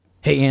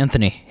Hey,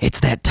 Anthony,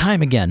 it's that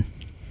time again.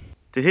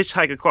 To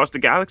hitchhike across the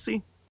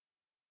galaxy?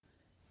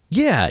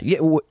 Yeah,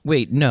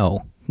 wait,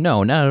 no,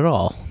 not at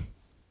all.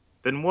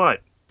 Then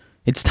what?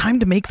 It's time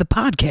to make the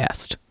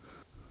podcast.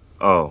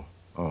 Oh,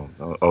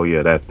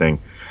 yeah, that thing.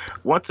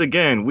 Once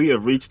again, we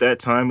have reached that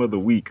time of the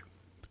week.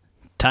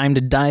 Time to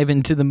dive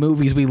into the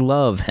movies we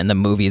love and the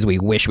movies we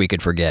wish we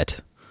could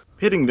forget.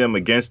 Pitting them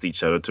against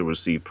each other to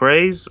receive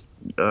praise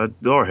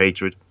or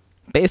hatred.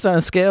 Based on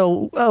a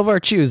scale of our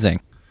choosing.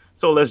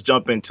 So let's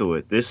jump into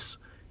it. This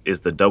is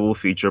the Double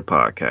Feature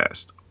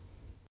Podcast.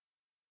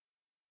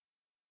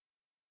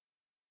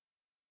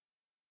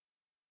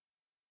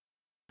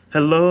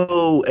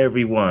 Hello,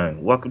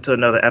 everyone. Welcome to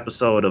another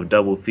episode of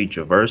Double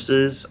Feature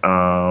Versus.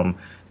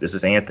 This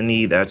is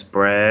Anthony. That's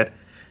Brad,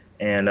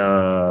 and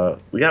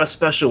we got a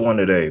special one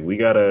today. We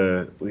got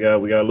a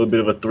little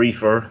bit of a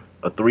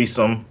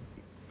threesome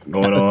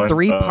going on. A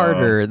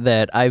three-parter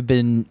that I've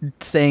been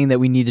saying that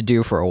we need to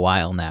do for a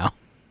while now.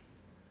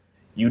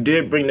 You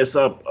did bring this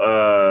up.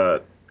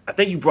 I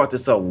think you brought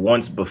this up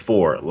once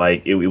before.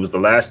 Like it was the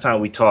last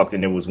time we talked,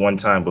 and there was one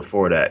time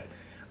before that.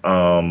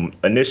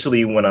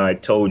 Initially, when I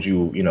told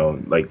you,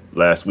 like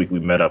last week we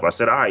met up, I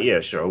said, all right,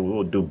 yeah, sure,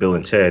 we'll do Bill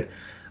and Ted.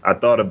 I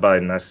thought about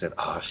it and I said,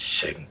 oh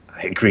shit,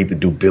 I agreed to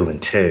do Bill and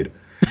Ted.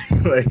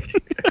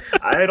 Like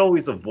I had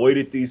always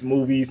avoided these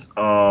movies.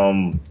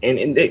 And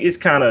it's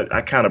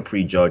I kind of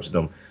prejudged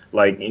them,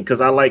 like,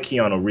 because I like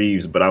Keanu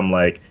Reeves, but I'm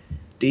like,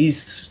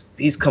 these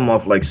come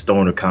off like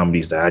stoner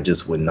comedies that I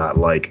just would not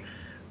like.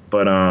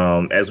 But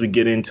as we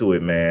get into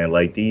it, man,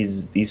 like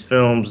these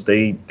films,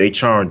 they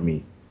charmed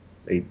me.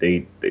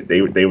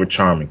 They were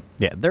charming.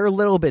 Yeah, they're a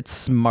little bit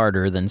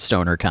smarter than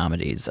stoner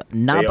comedies.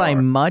 Not by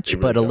much,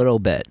 but a little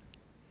bit.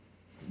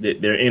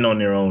 They're in on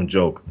their own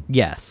joke.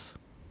 Yes.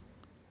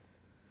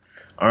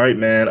 All right,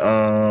 man.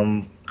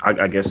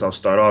 I guess I'll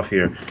start off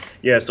here.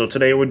 Yeah, so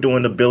today we're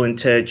doing the Bill and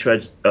Ted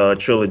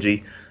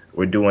trilogy.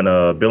 We're doing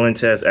Bill and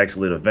Ted's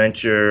Excellent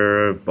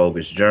Adventure,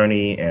 Bogus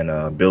Journey,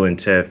 and Bill and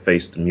Ted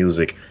Face the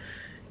Music.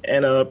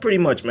 And pretty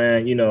much,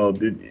 man,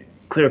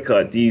 clear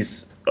cut,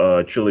 these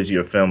trilogy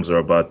of films are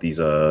about these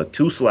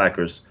two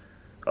slackers,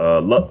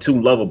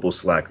 two lovable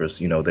slackers.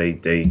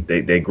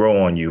 They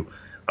grow on you.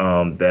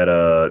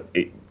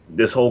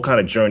 This whole kind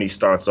of journey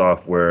starts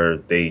off where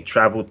they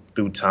travel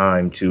through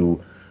time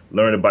to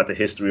learn about the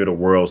history of the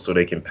world so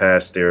they can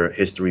pass their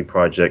history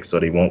project so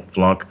they won't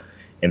flunk.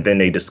 And then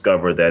they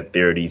discover that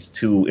there are these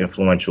two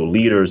influential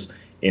leaders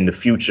in the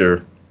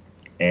future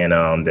and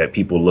that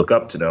people look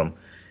up to them.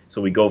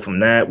 So we go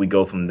from that. We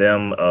go from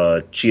them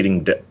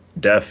cheating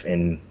death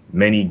in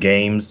many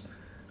games.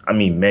 I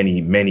mean,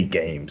 many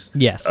games.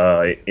 Yes.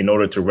 In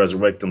order to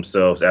resurrect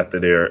themselves after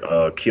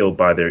they're killed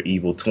by their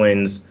evil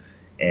twins.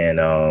 And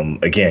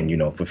again,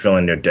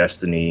 fulfilling their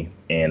destiny.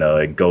 And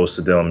it goes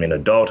to them in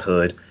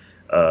adulthood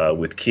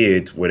with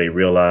kids where they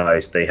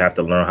realize they have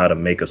to learn how to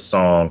make a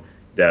song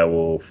that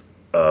will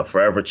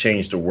forever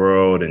change the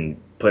world and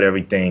put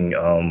everything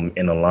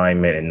in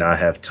alignment and not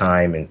have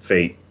time and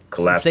fate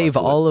collapse. Save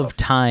all of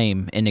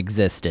time in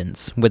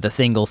existence with a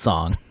single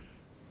song.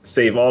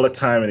 Save all the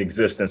time in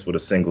existence with a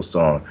single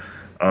song.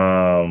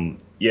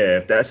 Yeah,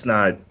 if that's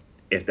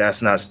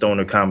not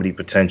stoner comedy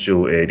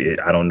potential,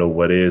 I don't know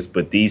what is.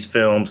 But these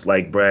films,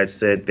 like Brad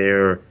said,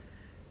 they're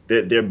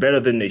better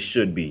than they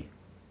should be.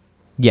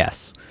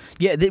 Yes.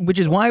 Yeah, which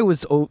is why I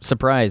was so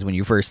surprised when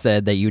you first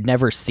said that you'd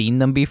never seen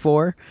them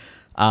before.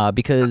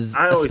 Because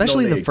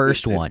especially the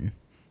first one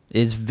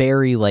is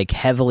very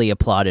heavily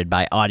applauded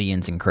by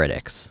audience and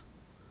critics.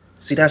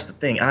 See, that's the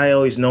thing. I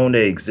always known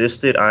they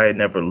existed. I had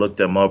never looked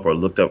them up or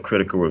looked up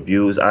critical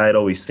reviews. I had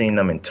always seen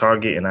them in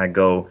Target, and I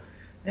go,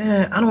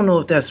 I don't know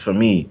if that's for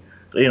me,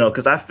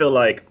 because I feel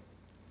like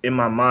in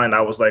my mind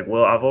I was like,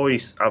 well, I've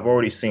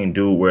already seen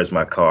Dude, Where's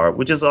My Car,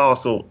 which is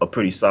also a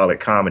pretty solid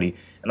comedy,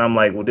 and I'm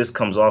like, well, this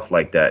comes off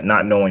like that,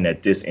 not knowing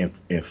that this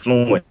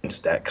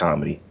influenced that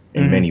comedy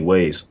in many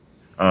ways.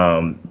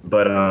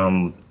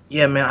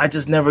 Yeah, man, I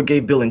just never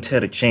gave Bill and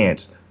Ted a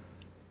chance.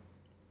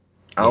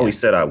 I always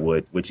said I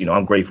would, which,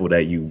 I'm grateful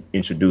that you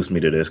introduced me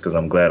to this because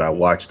I'm glad I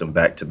watched them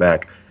back to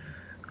back.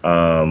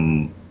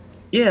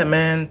 Yeah,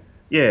 man.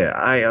 Yeah,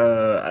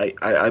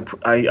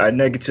 I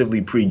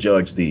negatively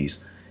prejudged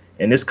these.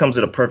 And this comes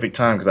at a perfect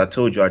time because I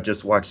told you I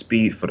just watched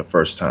Speed for the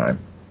first time.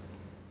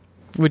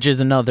 Which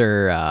is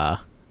another,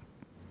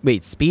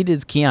 wait, Speed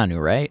is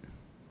Keanu, right?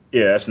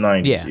 Yeah, that's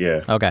 90s,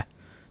 yeah. Okay.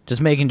 Just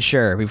making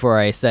sure before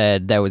I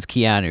said that was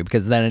Keanu,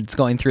 because then it's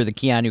going through the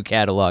Keanu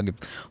catalog.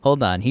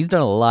 Hold on, he's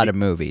done a lot of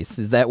movies.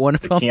 Is that one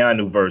of them? The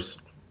Keanu verse.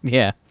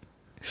 Yeah.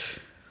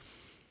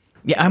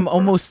 Yeah, I'm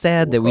almost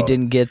sad that we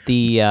didn't get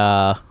the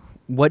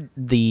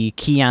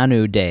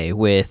Keanu Day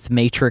with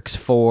Matrix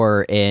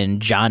 4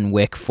 and John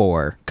Wick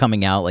 4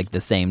 coming out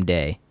the same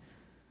day.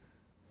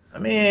 I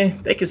mean,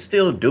 they can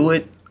still do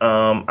it.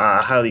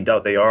 I highly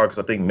doubt they are because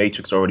I think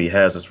Matrix already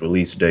has its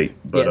release date.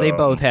 But, yeah, they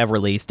both have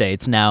release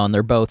dates now, and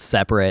they're both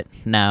separate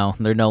now.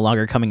 They're no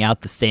longer coming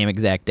out the same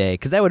exact day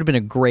because that would have been a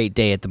great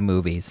day at the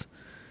movies.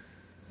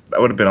 That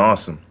would have been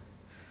awesome.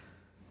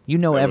 You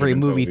know, every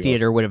movie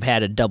theater would have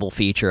had a double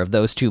feature of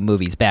those two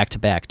movies back to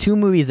back. Two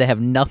movies that have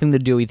nothing to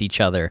do with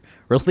each other,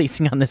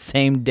 releasing on the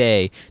same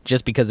day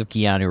just because of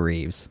Keanu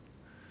Reeves.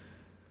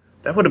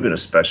 That would have been a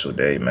special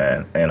day,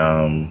 man. And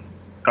all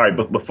right,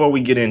 but before we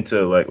get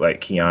into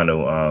like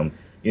Keanu,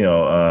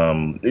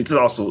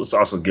 let's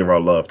also give our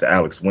love to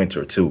Alex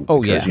Winter too.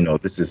 Oh, yeah.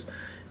 Because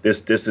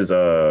this is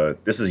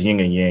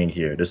yin and yang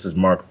here. This is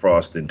Mark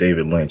Frost and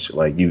David Lynch.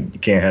 Like you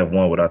can't have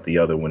one without the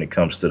other when it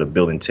comes to the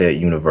Bill and Ted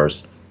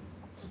universe.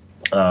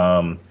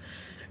 Let's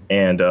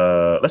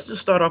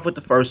just start off with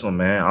the first one,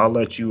 man. I'll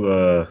let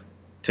you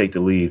take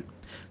the lead.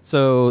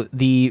 So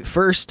the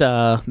first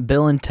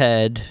Bill and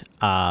Ted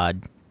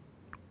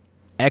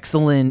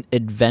Excellent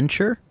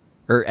Adventure,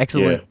 or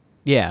Excellent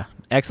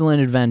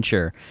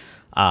Adventure.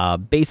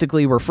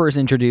 Basically, we're first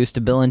introduced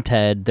to Bill and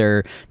Ted.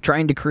 They're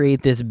trying to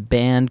create this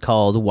band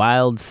called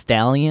Wild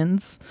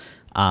Stallions,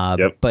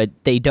 but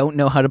they don't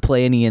know how to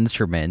play any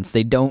instruments.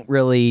 They don't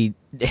really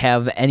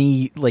have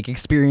any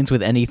experience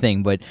with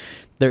anything, but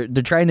they're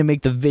trying to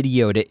make the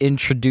video to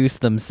introduce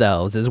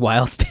themselves as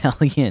Wild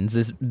Stallions,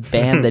 this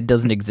band that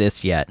doesn't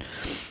exist yet.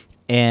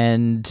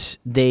 And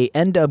they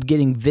end up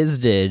getting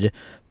visited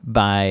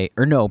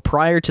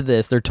prior to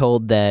this, they're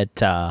told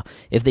that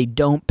if they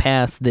don't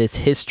pass this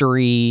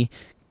history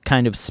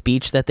kind of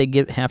speech that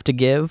they have to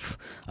give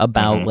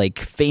about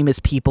famous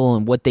people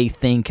and what they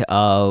think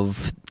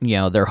of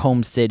their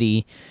home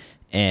city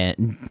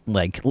and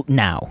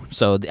now.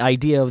 So the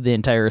idea of the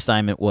entire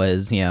assignment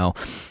was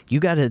you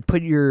got to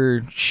put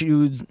your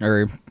shoes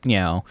or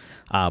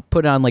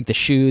put on the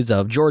shoes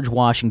of George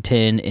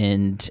Washington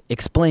and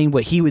explain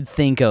what he would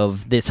think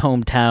of this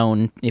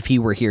hometown if he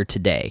were here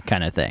today,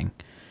 kind of thing.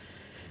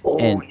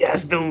 Oh,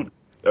 yes, dude.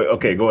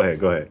 Okay, go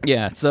ahead.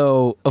 Yeah,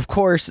 so, of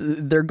course,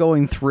 they're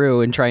going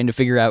through and trying to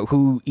figure out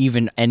who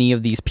even any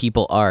of these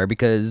people are,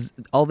 because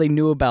all they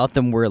knew about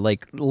them were,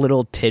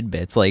 little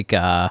tidbits.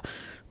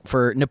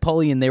 For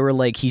Napoleon, they were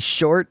he's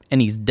short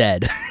and he's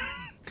dead.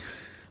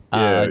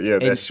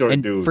 That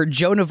short dude. For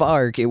Joan of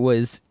Arc, it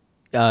was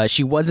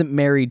she wasn't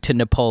married to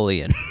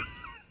Napoleon.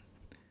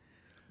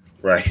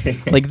 Right.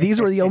 These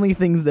were the only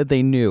things that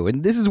they knew.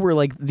 And this is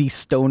where, the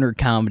stoner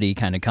comedy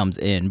kind of comes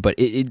in. But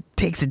it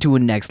takes it to a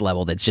next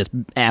level that's just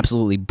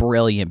absolutely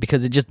brilliant,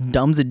 because it just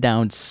dumbs it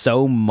down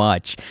so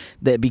much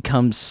that it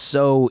becomes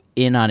so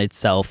in on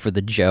itself for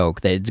the joke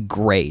that it's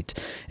great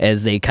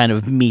as they kind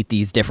of meet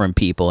these different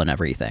people and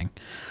everything.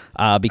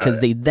 Because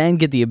they then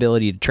get the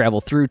ability to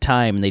travel through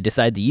time, and they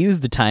decide to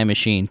use the time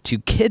machine to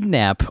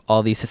kidnap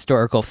all these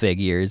historical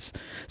figures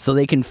so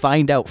they can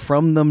find out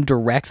from them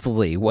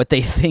directly what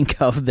they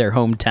think of their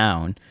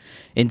hometown,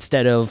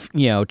 instead of,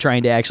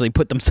 trying to actually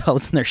put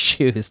themselves in their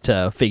shoes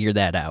to figure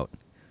that out.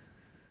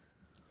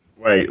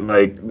 Right.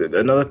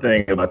 Another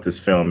thing about this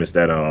film is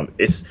that I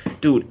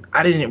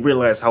didn't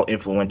realize how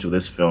influential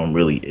this film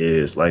really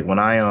is. When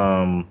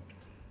I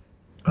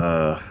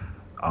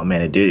oh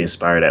man, it did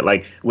inspire that.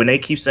 When they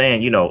keep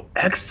saying,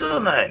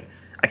 excellent,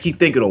 I keep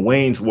thinking of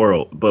Wayne's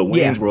World, but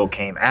Wayne's World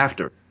came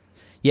after.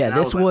 Yeah, and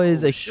this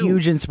was a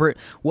huge inspiration.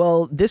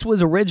 Well, this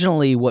was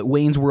originally what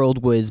Wayne's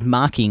World was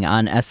mocking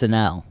on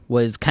SNL,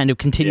 was kind of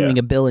continuing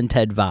a Bill and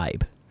Ted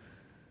vibe.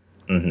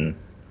 Mm-hmm.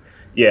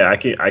 Yeah, I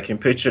can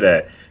picture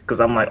that, because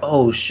I'm like,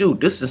 oh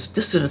shoot,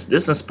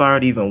 this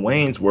inspired even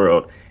Wayne's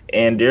World.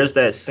 And there's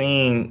that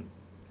scene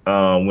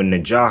when the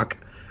jock.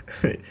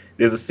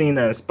 There's a scene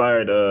that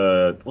inspired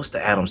what's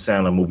the Adam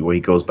Sandler movie where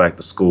he goes back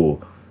to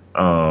school?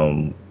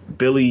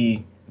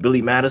 Billy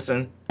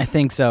Madison? I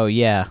think so,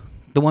 yeah.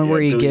 The one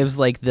where he gives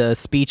the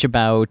speech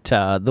about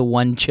the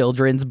one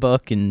children's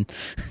book and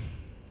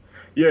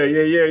Yeah.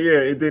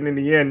 And then in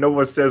the end no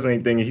one says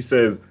anything. He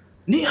says,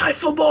 knee-high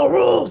football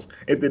rules,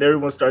 and then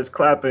everyone starts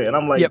clapping. And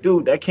I'm like,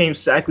 dude, that came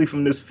exactly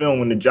from this film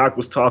when the jock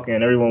was talking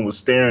and everyone was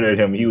staring at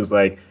him. He was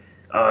like,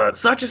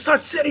 such and such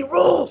city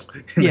rules.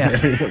 Yeah.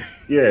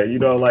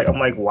 I'm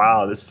like,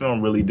 wow, this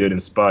film really did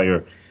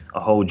inspire a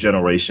whole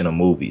generation of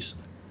movies.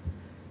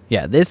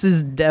 Yeah, this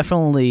is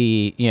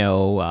definitely,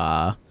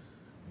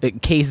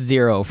 case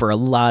zero for a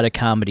lot of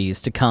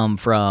comedies to come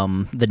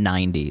from the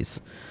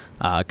 90s.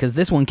 Because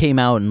this one came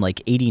out in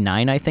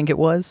 89, I think it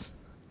was.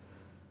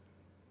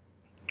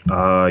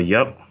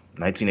 Yep.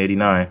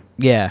 1989.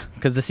 Yeah,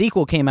 because the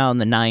sequel came out in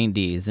the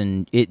 90s,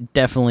 and it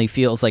definitely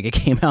feels like it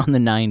came out in the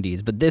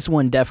 90s. But this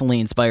one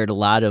definitely inspired a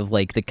lot of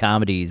the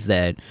comedies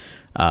that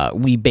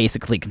we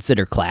basically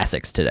consider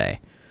classics today.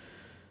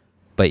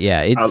 But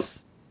yeah,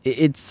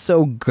 it's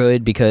so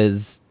good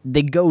because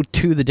they go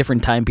to the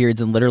different time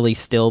periods and literally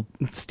still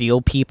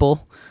steal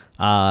people,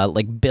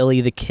 like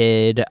Billy the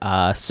Kid,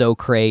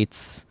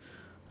 Socrates,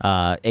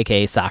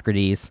 aka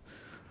Socrates,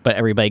 but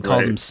everybody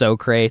calls him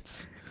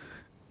Socrates.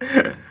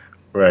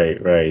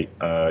 Right.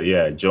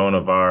 Joan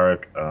of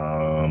Arc,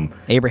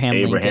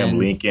 Abraham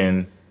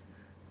Lincoln,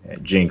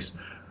 Jinx.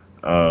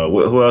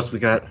 Who else we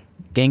got?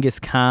 Genghis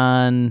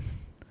Khan.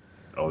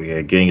 Oh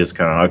yeah, Genghis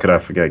Khan. How could I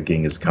forget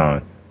Genghis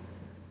Khan?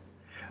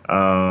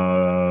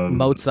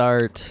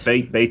 Mozart.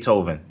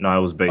 Beethoven. No,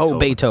 it was Beethoven. Oh,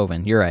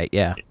 Beethoven. You're right.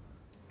 Yeah.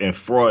 And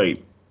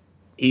Freud.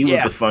 He was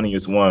the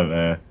funniest one,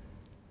 man.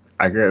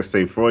 I gotta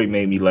say, Freud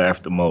made me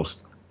laugh the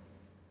most.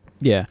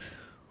 Yeah.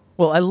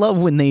 Well, I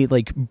love when they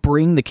like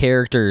bring the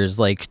characters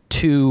like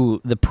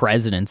to the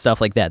president, stuff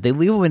like that. They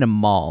leave them in a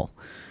mall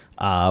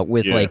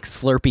with like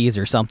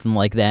Slurpees or something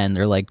like that, and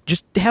they're like,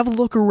 just have a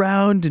look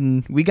around,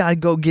 and we gotta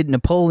go get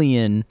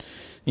Napoleon,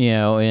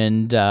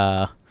 and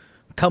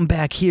come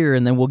back here,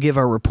 and then we'll give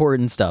our report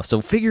and stuff.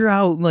 So figure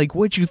out like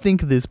what you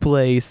think of this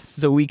place,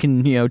 so we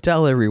can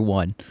tell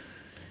everyone.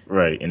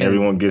 Right, and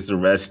everyone gets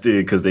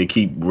arrested because they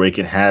keep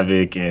wreaking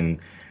havoc, and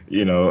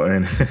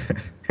and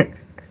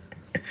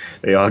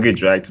they all get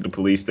dragged to the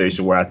police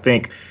station. Where I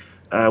think,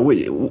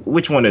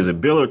 which one is it,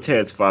 Bill or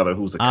Ted's father,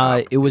 who's a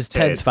cop? It was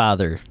Ted's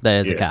father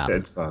that is a cop.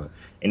 Ted's father,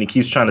 and he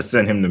keeps trying to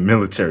send him to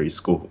military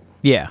school.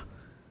 Yeah.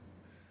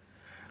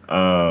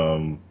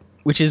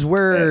 Which is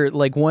where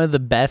like one of the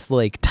best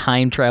like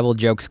time travel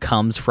jokes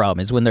comes from,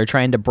 is when they're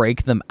trying to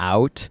break them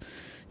out.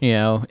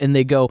 And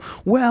they go,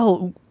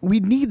 well, we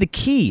need the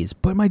keys,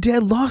 but my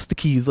dad lost the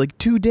keys like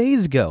 2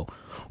 days ago.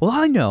 Well,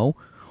 I know.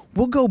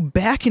 We'll go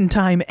back in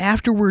time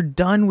after we're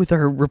done with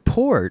our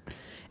report,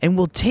 and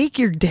we'll take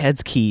your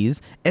dad's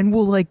keys, and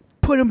we'll, like,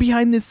 put them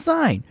behind this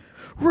sign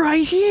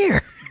right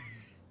here.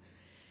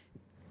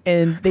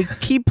 And they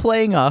keep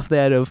playing off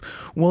that of,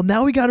 well,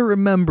 now we got to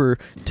remember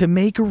to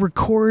make a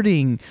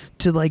recording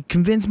to, like,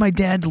 convince my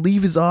dad to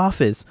leave his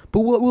office.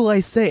 But what will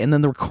I say? And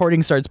then the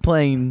recording starts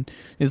playing.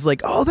 It's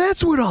like, oh,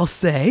 that's what I'll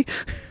say.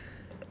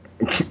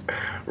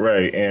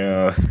 Right.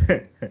 And,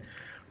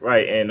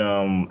 right. And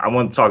I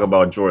want to talk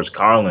about George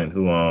Carlin,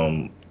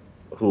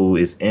 who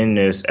is in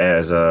this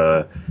as,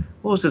 what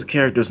was his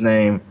character's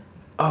name?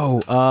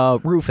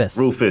 Oh, Rufus.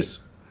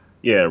 Rufus.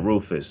 Yeah,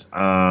 Rufus.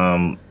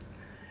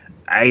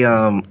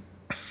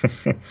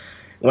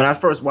 When I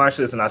first watched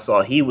this and I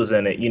saw he was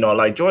in it,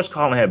 like George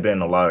Carlin had been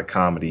in a lot of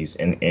comedies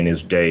in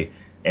his day.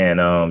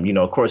 And,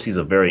 of course, he's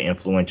a very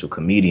influential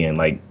comedian,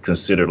 like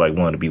considered like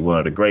one of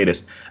the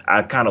greatest.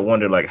 I kind of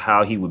wonder like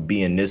how he would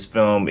be in this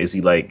film. Is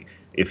he like,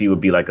 if he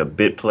would be like a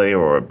bit player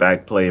or a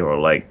back player or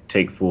like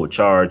take full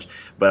charge.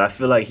 But I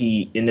feel like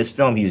in this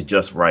film, he's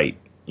just right.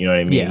 You know what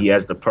I mean? Yeah. He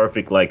has the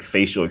perfect like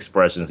facial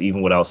expressions,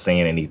 even without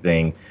saying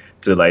anything,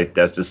 to like,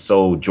 that's just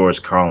so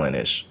George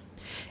Carlin-ish.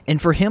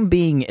 And for him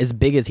being as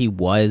big as he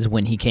was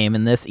when he came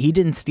in this, he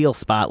didn't steal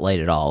spotlight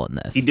at all in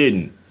this. He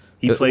didn't.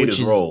 He played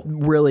his role.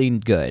 Really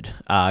good.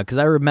 Because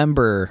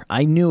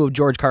I knew of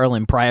George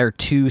Carlin prior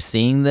to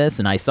seeing this,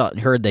 and I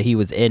heard that he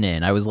was in it,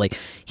 and I was like,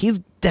 he's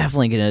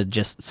definitely going to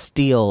just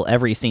steal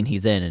every scene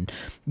he's in. And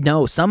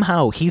no,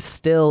 somehow he's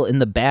still in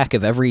the back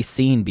of every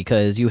scene,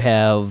 because you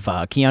have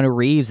Keanu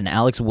Reeves and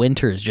Alex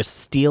Winters just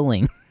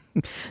stealing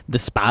the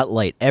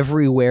spotlight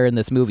everywhere in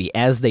this movie,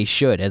 as they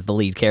should, as the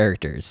lead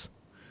characters.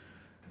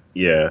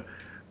 Yeah.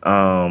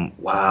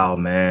 Wow,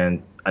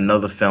 man.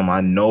 Another film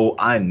I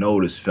know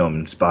this film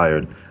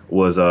inspired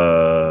was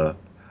Encino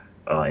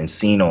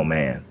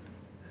Man.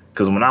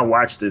 Because when I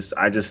watch this,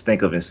 I just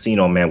think of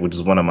Encino Man, which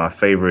is one of my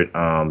favorite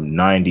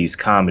 90s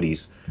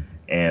comedies.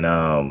 And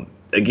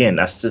again,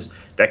 that's just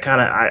that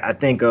kind of, I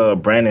think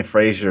Brandon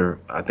Fraser,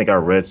 I think I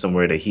read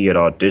somewhere that he had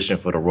auditioned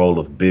for the role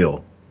of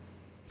Bill.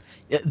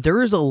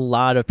 There's a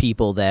lot of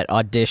people that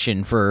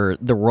audition for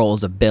the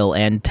roles of Bill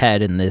and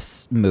Ted in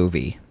this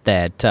movie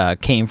that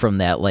came from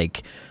that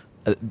like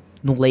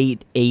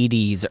late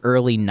 80s,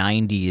 early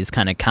 90s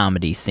kind of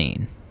comedy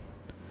scene.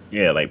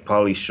 Yeah, like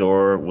Pauly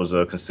Shore was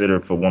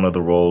considered for one of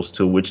the roles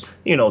too, which,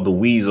 the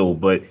Weasel,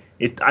 but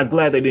I'm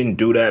glad they didn't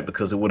do that,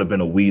 because it would have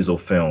been a Weasel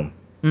film.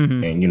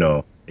 Mm-hmm.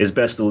 And, it's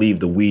best to leave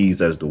the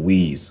Wheeze as the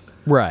Wheeze.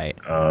 Right.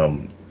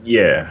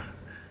 Yeah.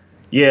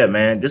 Yeah,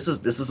 man, this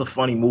is a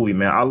funny movie,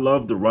 man. I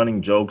love the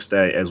running jokes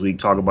that, as we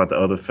talk about the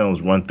other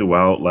films, run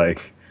throughout.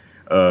 Like,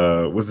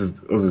 what's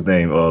his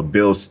name?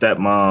 Bill's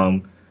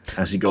stepmom.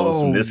 How she goes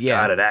from this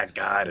guy to that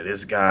guy to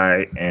this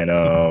guy,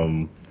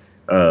 and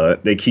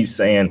they keep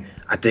saying,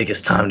 "I think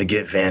it's time to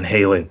get Van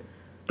Halen,"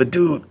 but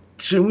dude,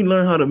 shouldn't we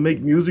learn how to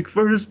make music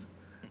first?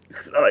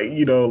 Like,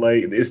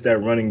 it's that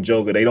running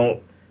joke. They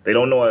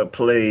don't know how to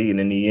play, and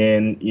in the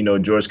end,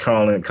 George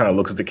Carlin kind of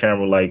looks at the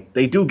camera like,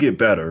 they do get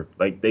better.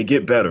 Like, they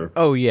get better.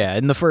 Oh yeah,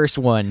 in the first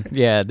one,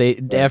 yeah,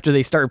 after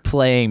they start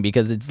playing,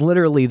 because it's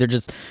literally they're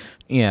just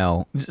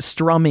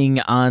strumming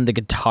on the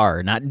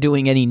guitar, not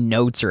doing any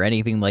notes or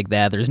anything like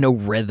that. There's no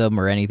rhythm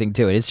or anything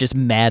to it. It's just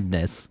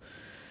madness.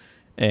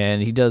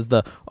 And he does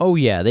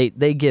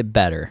they get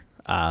better.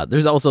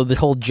 There's also the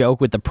whole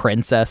joke with the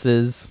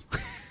princesses.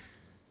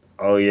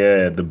 Oh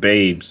yeah, the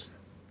babes.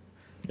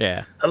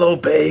 Yeah. Hello,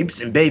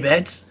 babes and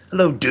babettes.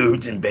 Hello,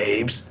 dudes and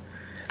babes.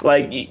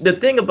 Like, the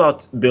thing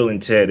about Bill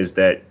and Ted is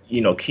that,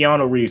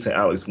 Keanu Reeves and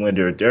Alex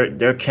Winter,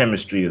 their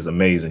chemistry is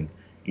amazing.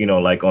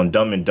 Like on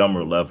Dumb and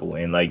Dumber level,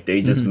 and like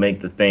they just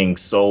make the thing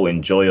so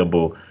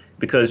enjoyable,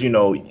 because we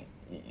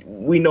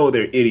know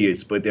they're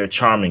idiots, but they're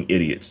charming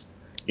idiots.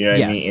 You know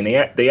what I mean?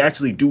 And they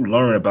actually do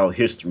learn about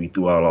history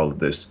throughout all of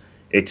this.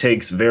 It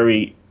takes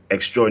very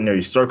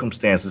extraordinary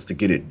circumstances to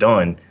get it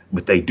done,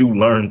 but they do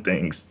learn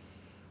things.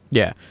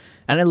 Yeah.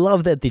 And I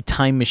love that the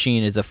time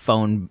machine is a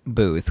phone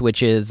booth,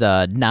 which is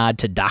a nod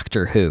to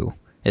Doctor Who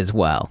as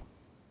well.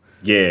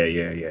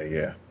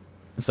 Yeah.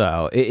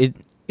 So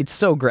it's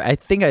so great. I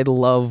think I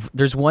love.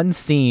 There's one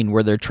scene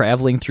where they're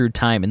traveling through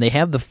time, and they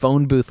have the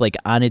phone booth like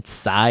on its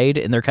side,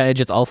 and they're kind of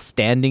just all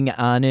standing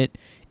on it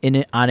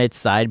on its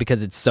side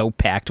because it's so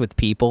packed with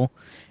people.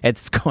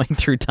 It's going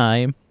through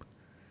time.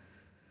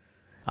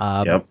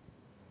 Yep.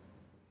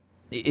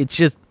 It's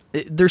just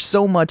there's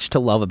so much to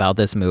love about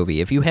this movie.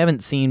 If you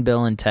haven't seen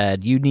Bill and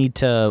Ted, you need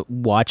to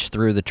watch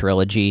through the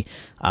trilogy.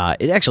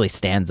 It actually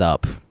stands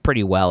up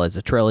pretty well as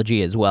a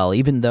trilogy as well,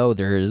 even though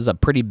there's a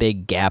pretty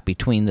big gap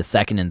between the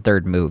second and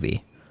third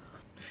movie.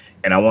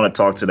 And I want to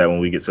talk to that when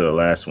we get to the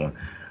last one.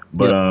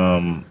 But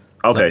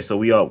okay, so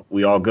we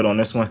all good on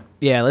this one?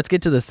 Yeah, let's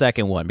get to the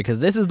second one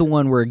because this is the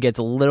one where it gets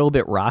a little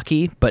bit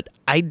rocky, but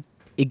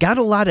it got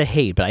a lot of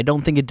hate, but I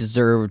don't think it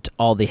deserved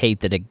all the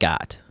hate that it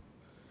got.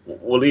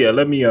 Well, yeah,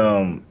 let me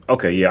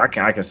okay, yeah, I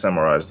can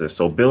summarize this.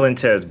 So Bill and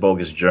Ted's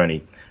Bogus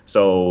Journey.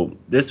 So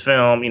this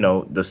film,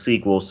 the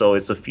sequel, so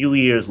it's a few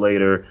years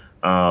later.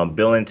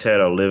 Bill and Ted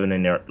are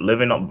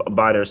living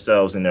by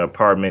themselves in their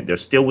apartment. They're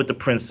still with the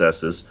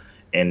princesses,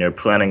 and they're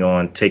planning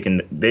on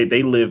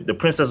the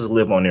princesses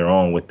live on their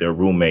own with their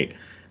roommate.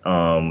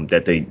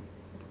 Okay,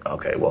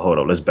 well, hold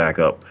on, let's back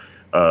up.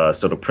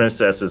 So the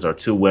princesses are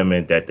two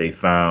women that they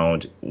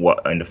found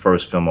in the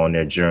first film on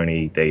their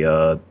journey. They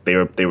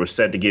were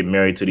set to get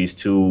married to these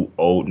two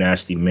old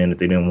nasty men that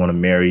they didn't want to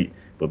marry,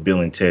 but Bill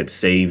and Ted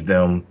saved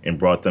them and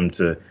brought them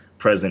to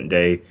present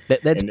day.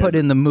 That's put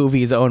in the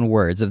movie's own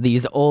words of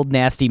these old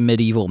nasty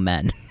medieval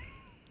men.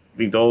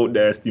 These old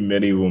nasty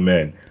medieval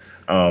men.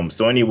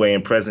 So anyway,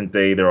 in present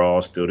day, they're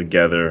all still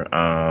together.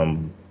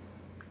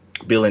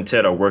 Bill and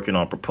Ted are working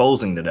on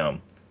proposing to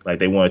them. Like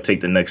they want to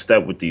take the next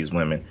step with these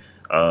women.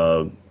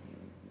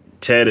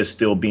 Ted is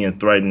still being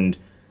threatened.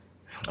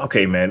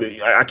 Okay, man,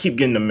 I keep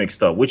getting them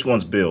mixed up. Which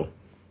one's Bill?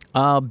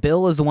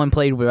 Bill is the one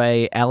played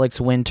by Alex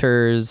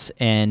Winters,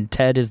 and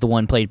Ted is the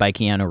one played by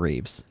Keanu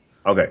Reeves.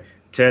 Okay,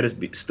 Ted is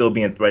still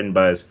being threatened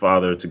by his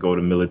father to go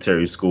to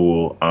military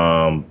school.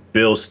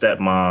 Bill's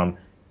stepmom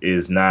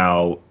is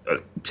now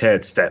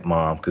Ted's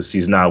stepmom because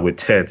she's not with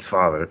Ted's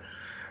father.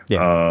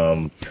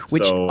 Yeah.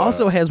 Which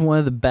also has one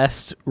of the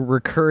best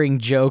recurring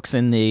jokes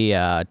in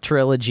the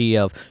trilogy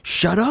of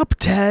 "Shut up,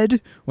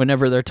 Ted!"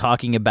 Whenever they're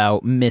talking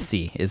about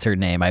Missy, is her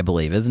name, I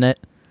believe, isn't it?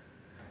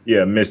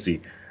 Yeah,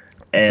 Missy.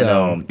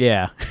 And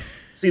yeah.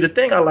 See, the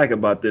thing I like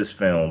about this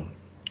film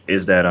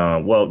is that,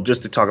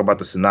 just to talk about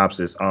the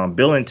synopsis,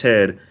 Bill and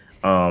Ted,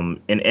 an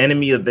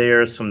enemy of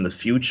theirs from the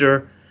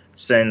future,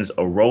 sends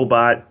a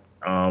robot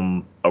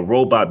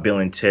Bill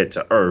and Ted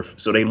to Earth.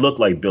 So they look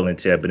like Bill and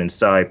Ted, but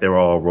inside they're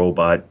all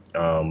robot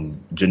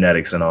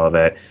genetics and all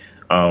that.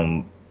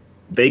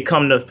 They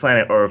come to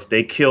planet Earth.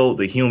 They kill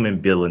the human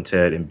Bill and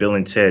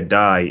Ted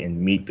die and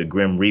meet the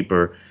Grim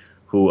Reaper,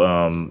 who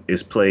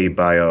is played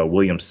by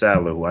William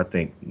Sadler, who I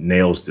think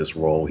nails this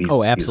role.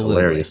 Absolutely. He's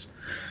hilarious.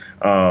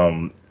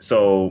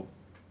 So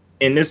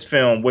in this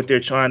film, what they're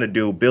trying to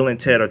do, Bill and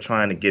Ted are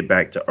trying to get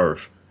back to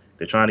Earth.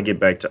 They're trying to get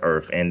back to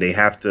Earth, and they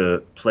have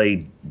to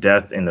play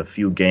death in a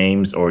few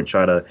games or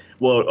try to.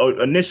 Well,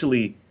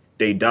 initially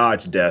they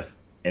dodge death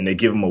and they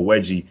give them a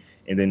wedgie,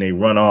 and then they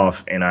run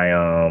off. And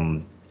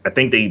I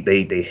think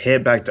they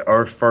head back to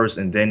Earth first,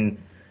 and then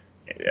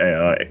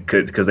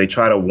because they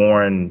try to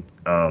warn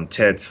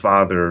Ted's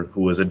father,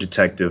 who is a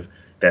detective,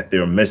 that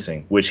they're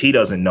missing, which he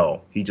doesn't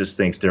know. He just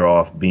thinks they're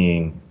off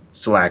being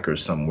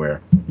slackers somewhere.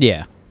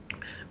 Yeah.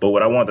 But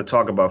what I want to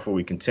talk about before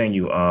we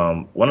continue,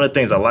 one of the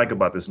things I like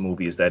about this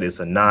movie is that it's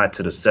a nod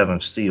to The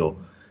Seventh Seal.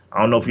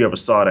 I don't know if you ever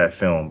saw that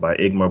film by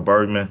Ingmar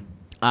Bergman.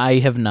 I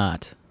have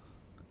not.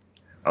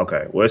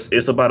 Okay, well,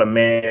 it's about a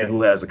man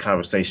who has a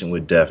conversation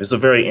with death. It's a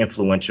very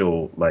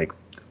influential,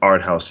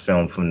 art house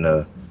film from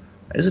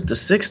is it the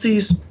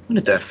 60s? When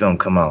did that film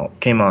come out?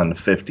 Came out in the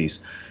 50s.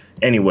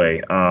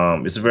 Anyway,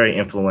 it's a very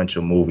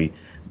influential movie.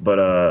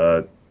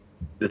 But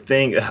the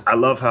thing, I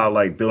love how,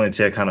 Bill and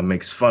Ted kind of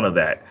makes fun of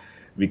that.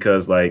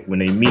 Because when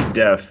they meet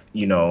death,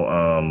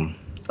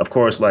 of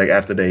course,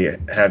 after they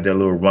have their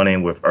little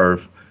run-in with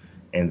Earth,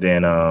 and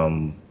then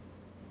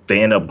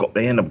they end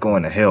up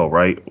going to hell,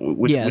 right?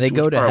 They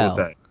go to hell. Was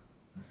that?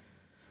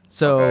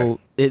 So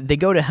they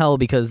go to hell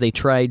because they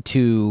tried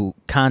to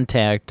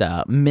contact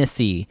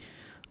Missy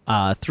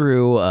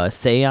through a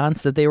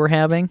seance that they were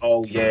having.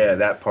 Oh yeah,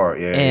 that part.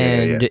 Yeah.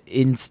 And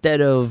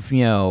instead of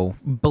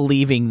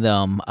believing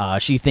them,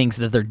 she thinks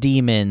that they're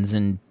demons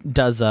and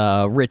does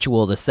a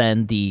ritual to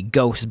send the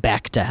ghosts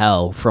back to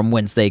hell from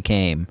whence they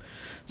came.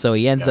 So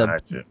he ends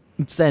up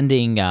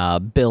sending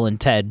Bill and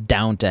Ted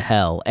down to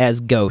hell as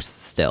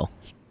ghosts still.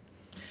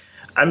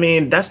 I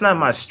mean, that's not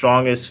my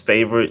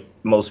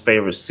most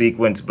favorite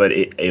sequence, but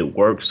it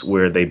works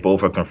where they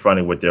both are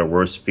confronted with their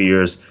worst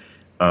fears.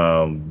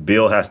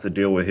 Bill has to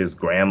deal with his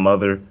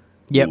grandmother,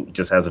 who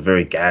just has a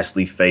very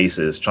ghastly face,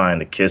 is trying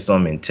to kiss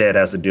him, and Ted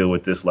has to deal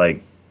with this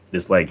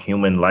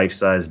human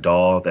life-size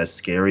doll that's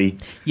scary.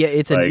 Yeah,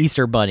 it's an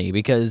Easter bunny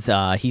because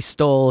he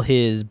stole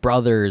his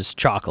brother's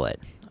chocolate.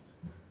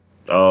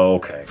 Oh,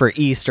 okay. For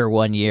Easter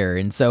one year,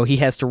 and so he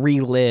has to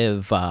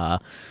relive,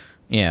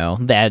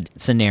 that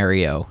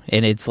scenario,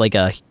 and it's like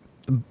a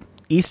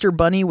Easter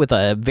Bunny with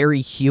a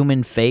very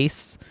human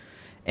face,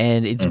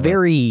 and it's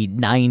very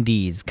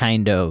 90s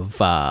kind of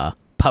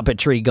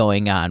puppetry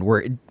going on,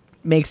 where it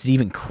makes it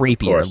even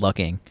creepier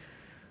looking.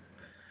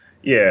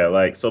 Yeah,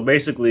 like, so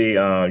basically,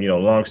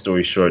 long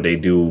story short, they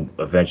do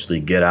eventually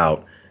get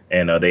out,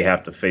 and they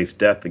have to face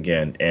Death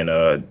again. And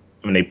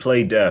when they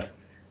play Death,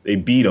 they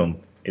beat him,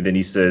 and then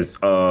he says,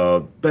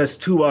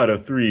 best 2 out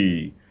of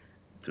 3.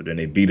 So then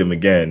they beat him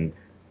again.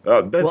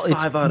 Best 5 out of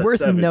 7.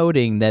 It's worth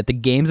noting that the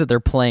games that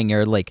they're playing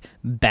are like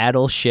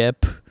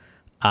Battleship.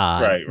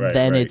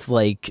 Then it's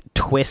like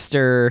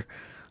Twister.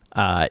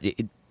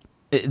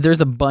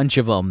 There's a bunch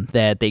of them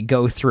that they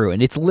go through,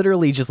 and it's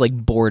literally just like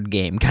board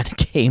game kind of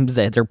games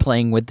that they're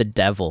playing with the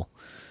devil,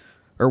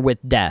 or with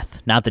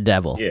Death, not the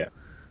devil. Yeah,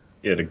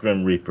 the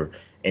Grim Reaper,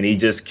 and he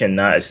just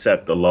cannot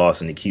accept the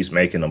loss, and he keeps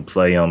making them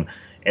play him.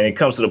 And it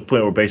comes to the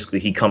point where basically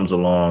he comes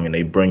along, and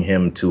they bring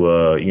him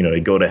to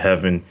they go to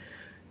heaven,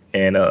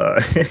 and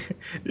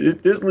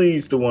this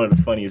leads to one of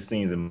the funniest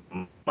scenes in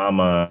my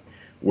mind,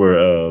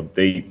 where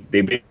they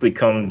basically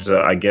come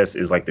to, I guess,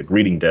 is like the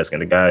greeting desk,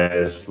 and the guy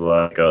is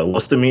like,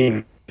 what's the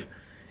meaning?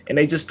 And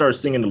they just start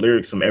singing the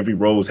lyrics from Every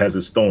Rose Has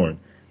Its Thorn,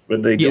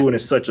 but they do it in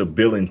such a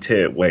Bill and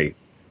Ted way.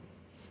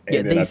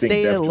 And they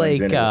say it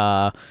like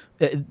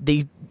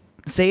they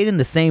say it in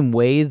the same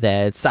way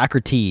that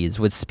Socrates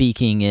was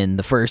speaking in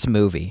the first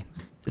movie.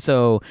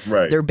 So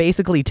they're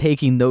basically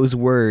taking those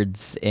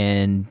words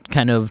and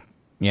kind of,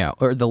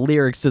 or the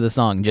lyrics to the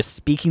song, just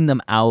speaking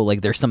them out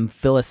like there's some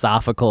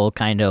philosophical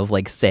kind of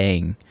like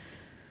saying.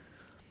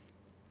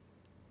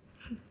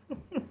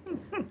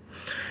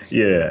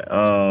 Yeah.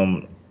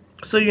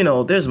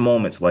 So, there's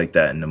moments like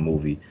that in the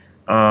movie.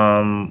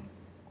 I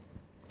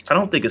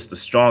don't think it's the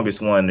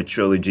strongest one in the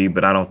trilogy,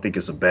 but I don't think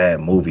it's a bad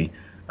movie.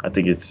 I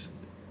think it's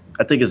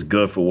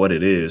good for what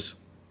it is.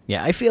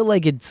 Yeah, I feel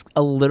like it's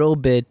a little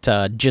bit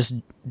just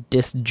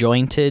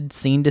disjointed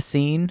scene to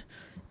scene.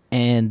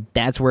 And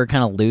that's where it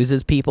kind of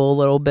loses people a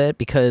little bit,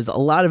 because a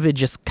lot of it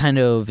just kind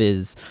of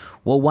is,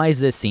 well, why is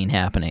this scene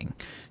happening?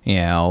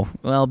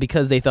 Well,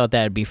 because they thought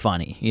that'd be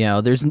funny.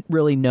 There's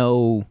really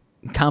no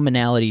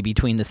commonality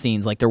between the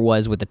scenes like there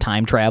was with the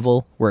time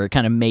travel, where it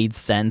kind of made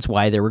sense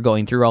why they were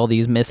going through all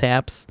these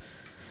mishaps,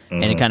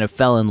 and it kind of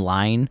fell in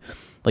line.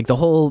 Like the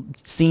whole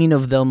scene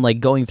of them like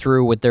going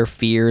through with their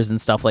fears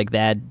and stuff like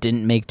that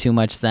didn't make too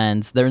much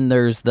sense. Then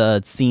there's the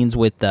scenes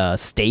with the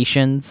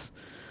stations.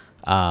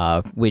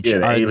 Which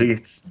are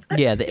aliens.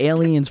 The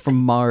aliens from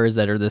Mars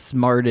that are the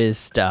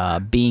smartest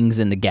beings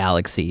in the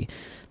galaxy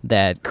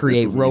that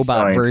create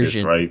robot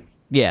versions. Right?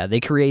 Yeah,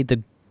 they create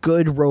the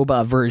good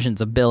robot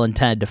versions of Bill and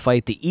Ted to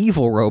fight the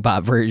evil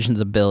robot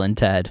versions of Bill and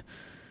Ted.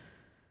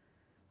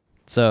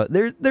 So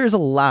there's a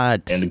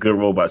lot. And the good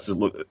robots just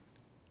look.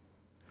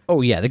 Oh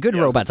yeah, the good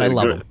robots, I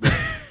love them.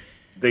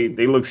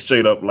 They look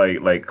straight up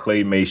like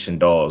claymation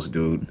dolls,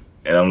 dude.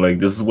 And I'm like,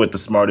 this is what the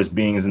smartest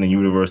beings in the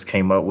universe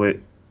came up with.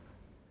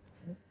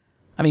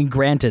 I mean,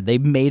 granted, they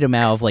made them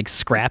out of like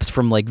scraps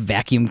from like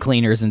vacuum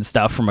cleaners and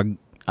stuff from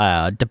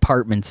a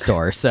department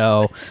store.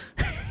 So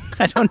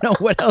I don't know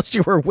what else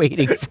you were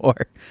waiting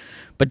for.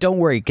 But don't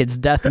worry, kids.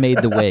 Death made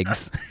the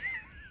wigs.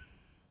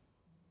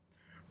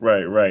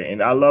 Right.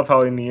 And I love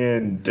how in the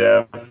end,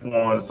 Death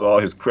wants all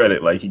his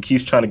credit. Like he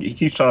keeps trying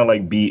to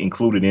like be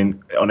included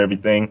on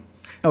everything.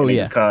 Oh, and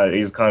yeah.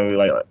 He's kind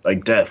of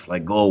like Death,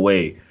 like go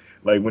away.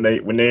 Like when they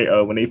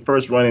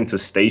first run into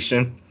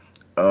Station.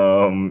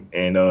 And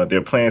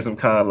they're playing some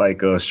kind of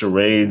like a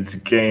charades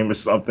game or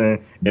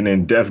something, and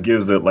then Death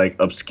gives a like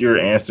obscure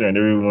answer, and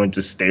everyone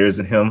just stares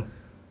at him.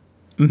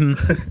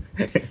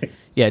 Mm-hmm.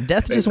 Yeah,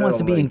 Death just wants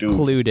to be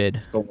included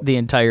the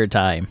entire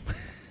time.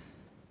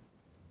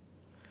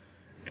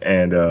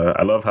 And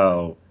I love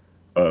how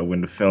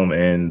when the film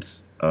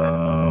ends,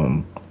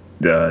 I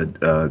love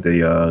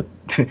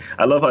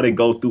how they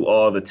go through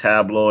all the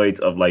tabloids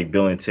of like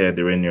Bill and Ted.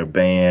 They're in their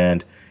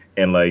band.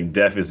 And like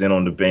Death is in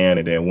on the band,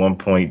 and then at one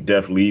point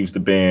Death leaves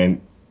the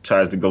band,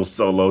 tries to go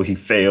solo, he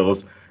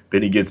fails,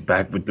 then he gets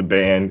back with the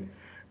band.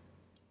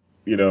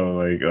 You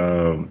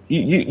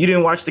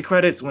didn't watch the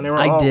credits when they were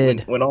I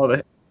did. When all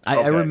the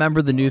I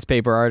remember the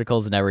newspaper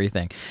articles and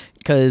everything,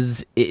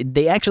 because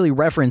they actually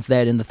reference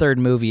that in the third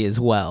movie as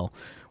well,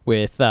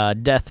 with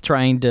Death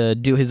trying to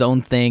do his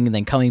own thing and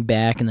then coming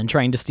back and then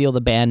trying to steal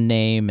the band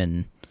name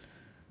and.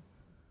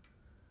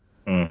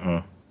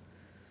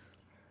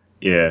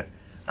 Yeah.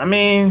 I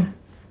mean,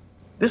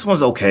 this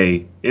one's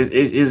okay.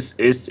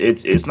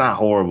 It's not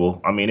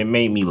horrible. I mean, it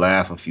made me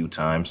laugh a few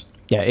times.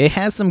 Yeah, it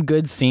has some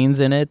good scenes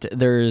in it.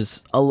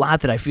 There's a lot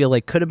that I feel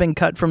like could have been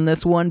cut from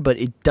this one, but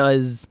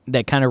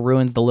that kind of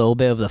ruins the little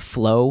bit of the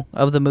flow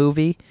of the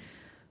movie.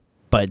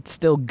 But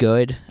still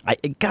good.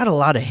 It got a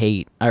lot of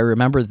hate. I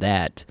remember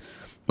that.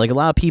 Like a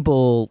lot of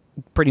people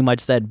pretty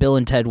much said Bill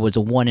and Ted was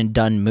a one and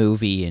done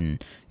movie,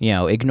 and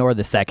ignore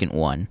the second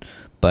one.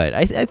 But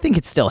I think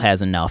it still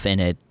has enough in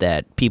it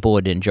that people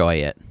would enjoy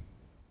it.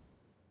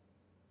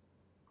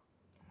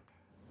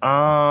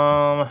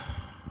 I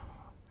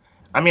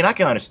mean, I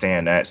can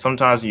understand that.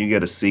 Sometimes when you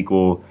get a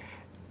sequel,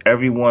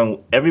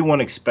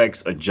 everyone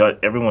expects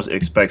everyone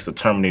expects a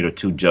Terminator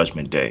 2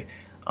 Judgment Day.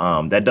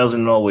 That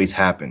doesn't always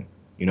happen.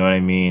 You know what I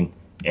mean?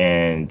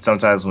 And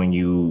sometimes when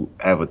you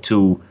have a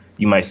two,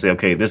 you might say,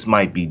 okay, this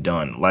might be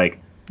done. Like,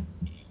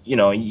 you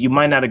know, you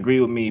might not agree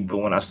with me, but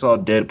when I saw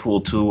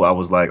Deadpool 2, I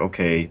was like,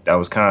 okay, that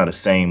was kind of the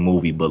same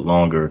movie but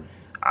longer.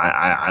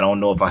 I don't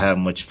know if I have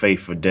much faith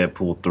for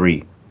Deadpool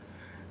 3.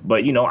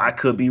 But, you know, I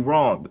could be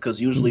wrong because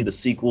usually the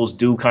sequels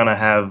do kind of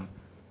have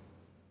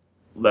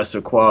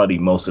lesser quality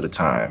most of the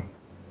time.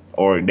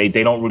 Or they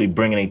don't really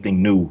bring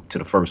anything new to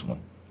the first one.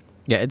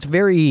 Yeah, it's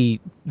very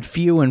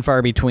few and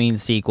far between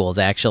sequels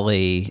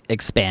actually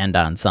expand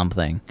on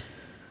something.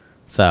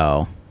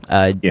 So,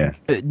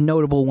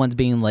 notable ones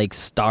being like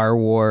Star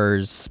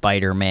Wars,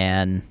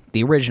 Spider-Man,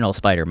 the original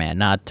Spider-Man,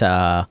 not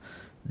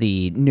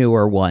the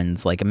newer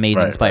ones like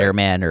Amazing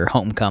Spider-Man or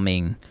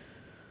Homecoming.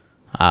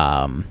 But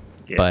I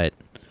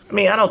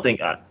mean, I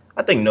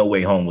think No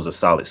Way Home was a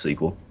solid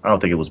sequel. I don't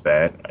think it was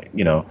bad,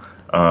 you know.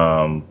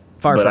 Far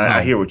but From Home.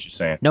 I hear what you're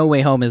saying. No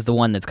Way Home is the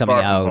one that's coming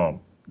out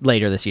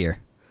later this year.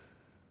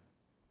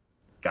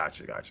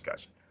 Gotcha.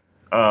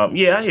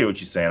 Yeah, I hear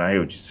what you're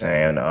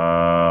saying.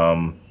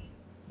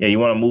 Yeah, you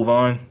want to move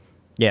on?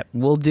 Yeah,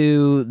 we'll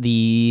do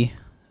the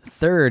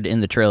third in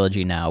the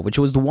trilogy now, which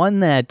was the one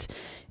that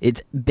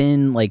it's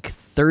been like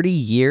 30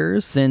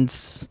 years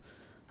since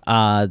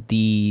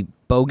the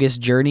Bogus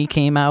Journey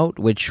came out,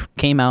 which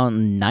came out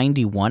in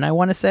 91, I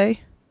want to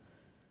say.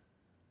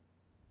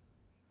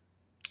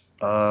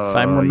 If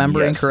I'm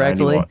remembering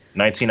correctly.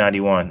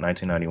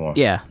 1991.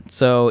 Yeah,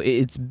 so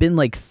it's been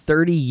like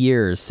 30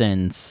 years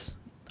since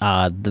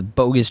the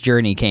Bogus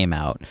Journey came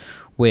out,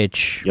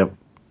 which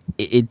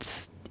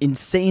it's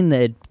insane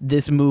that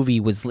this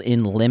movie was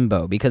in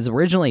limbo because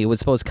originally it was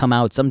supposed to come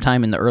out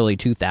sometime in the early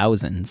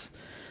 2000s,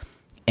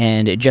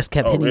 and it just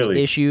kept hitting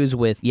issues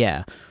with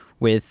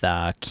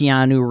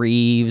Keanu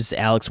Reeves,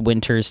 Alex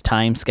Winter's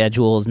time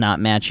schedules not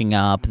matching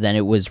up. Then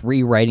it was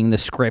rewriting the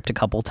script a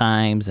couple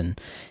times, and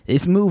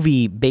this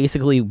movie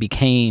basically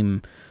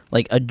became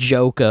like a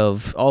joke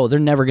of, oh, they're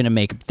never going to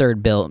make a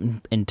third Bill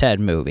and Ted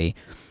movie.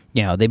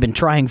 You know, they've been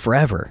trying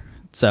forever.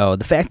 So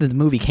the fact that the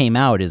movie came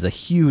out is a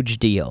huge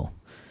deal.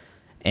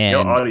 And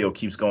your audio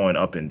keeps going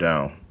up and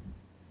down.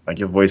 Like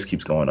your voice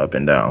keeps going up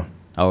and down.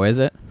 Oh, is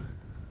it?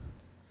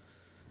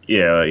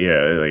 Yeah.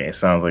 It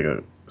sounds like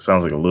a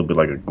little bit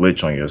like a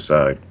glitch on your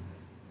side.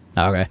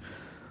 Okay.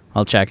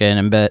 I'll check in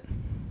a bit.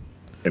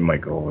 It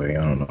might go away.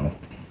 I don't know.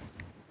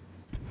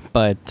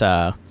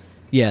 But,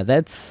 yeah,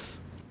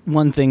 that's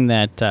one thing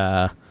that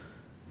a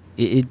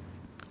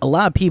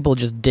lot of people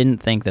just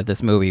didn't think that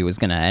this movie was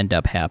going to end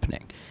up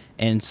happening.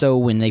 And so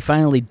when they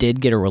finally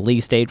did get a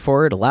release date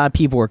for it, a lot of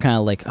people were kind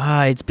of like,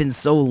 it's been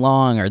so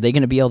long. Are they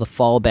going to be able to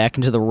fall back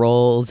into the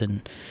roles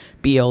and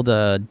be able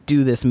to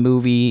do this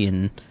movie?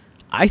 And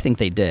I think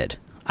they did.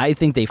 I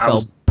think they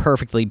fell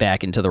perfectly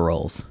back into the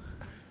roles.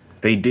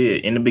 They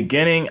did. In the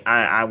beginning,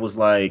 I was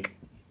like,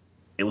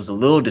 it was a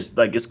little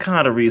like it's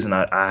kind of the reason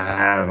I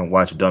haven't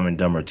watched Dumb and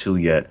Dumber 2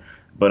 yet.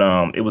 But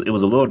it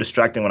was a little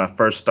distracting when I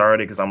first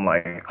started because I'm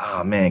like,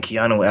 oh man,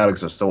 Keanu and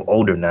Alex are so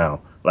older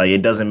now. Like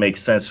it doesn't make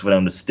sense for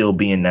them to still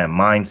be in that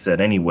mindset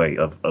anyway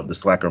of the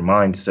slacker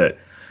mindset.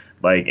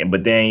 Like,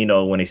 but then you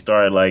know when they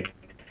started like,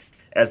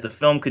 as the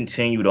film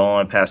continued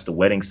on past the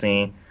wedding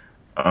scene,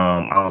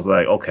 I was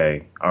like,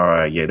 okay, all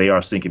right, yeah, they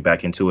are sinking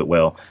back into it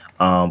well.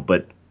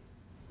 But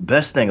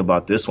best thing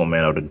about this one,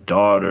 man, are the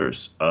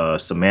daughters,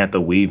 Samantha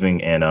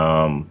Weaving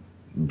and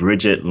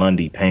Bridget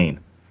Lundy Payne.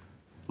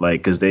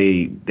 Like, because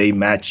they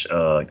match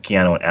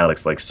Keanu and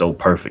Alex like so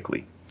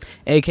perfectly.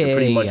 AKA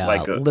pretty much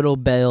like Little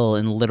Bill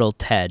and Little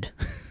Ted.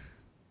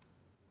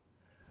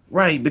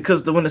 Right,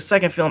 because when the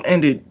second film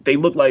ended, they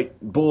looked like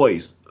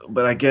boys.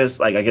 But I guess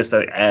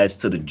that adds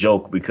to the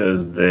joke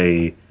because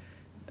they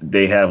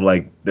have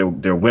like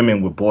they're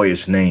women with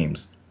boyish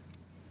names.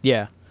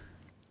 Yeah.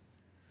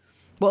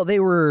 Well, they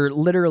were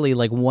literally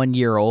like 1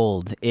 year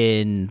old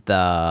in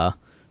the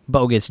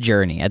Bogus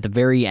Journey at the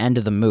very end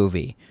of the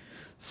movie.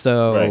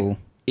 So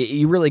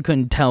you really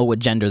couldn't tell what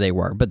gender they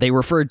were, but they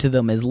referred to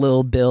them as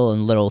Little Bill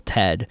and Little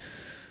Ted.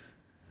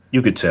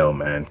 You could tell,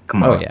 man.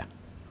 Come on. Oh, yeah.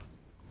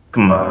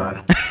 Come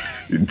on.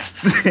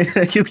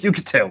 you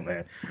could tell,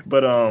 man.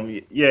 But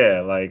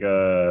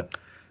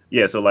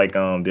so like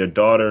their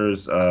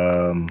daughters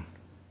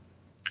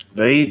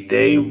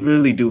they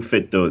really do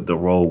fit the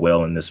role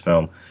well in this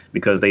film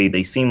because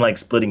they seem like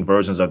splitting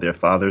versions of their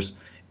fathers,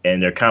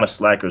 and they're kind of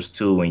slackers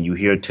too. And you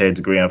hear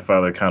Ted's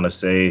grandfather kind of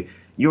say,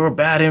 "You're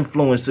bad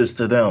influences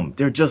to them.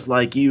 They're just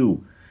like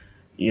you,"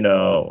 you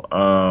know.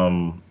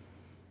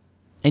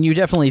 And you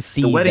definitely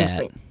see that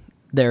scene.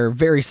 They're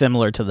very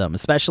similar to them,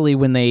 especially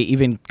when they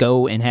even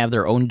go and have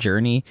their own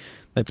journey.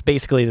 That's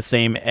basically the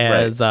same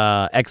as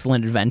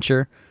Excellent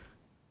Adventure.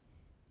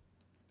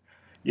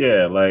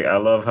 Yeah, like I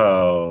love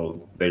how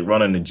they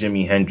run into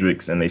Jimi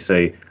Hendrix and they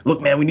say,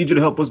 "Look, man, we need you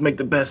to help us make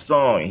the best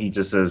song." And he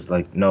just says,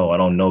 like, "No, I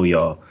don't know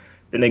y'all."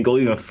 Then they go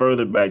even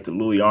further back to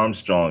Louis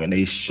Armstrong and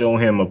they show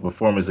him a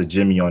performance of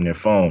Jimmy on their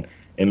phone.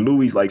 And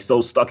Louis like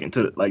so stuck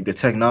into like the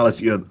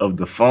technology of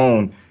the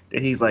phone,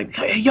 he's like,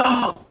 hey,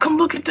 y'all, come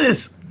look at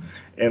this.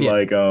 And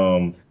like,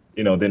 then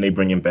they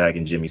bring him back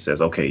and Jimmy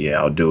says, okay, yeah,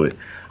 I'll do it.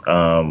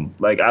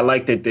 Like, I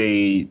like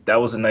that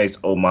was a nice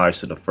homage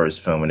to the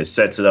first film, and it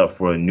sets it up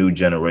for a new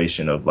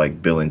generation of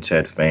like Bill and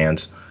Ted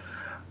fans.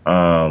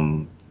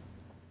 The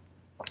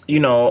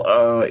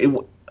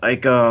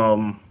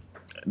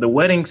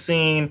wedding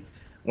scene,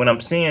 when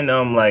I'm seeing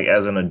them like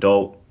as an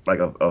adult, like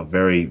a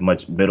very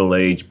much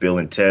middle-aged Bill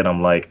and Ted,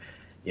 I'm like,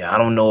 yeah, I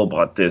don't know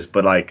about this,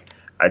 but like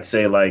I'd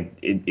say like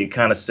it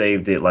kind of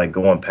saved it, like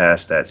going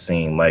past that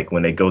scene, like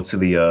when they go to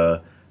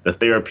the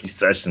therapy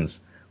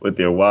sessions with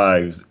their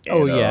wives.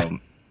 And,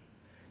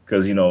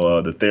 because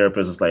the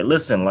therapist is like,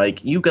 listen,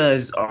 like you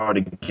guys are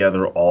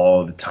together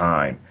all the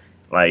time.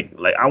 Like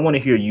I want to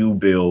hear you,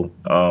 Bill.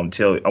 I want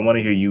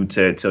to hear you,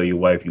 Ted, tell your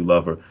wife you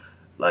love her.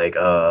 Like,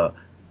 and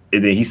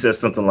then he says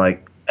something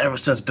like, ever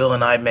since Bill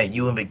and I met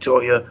you and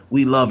Victoria,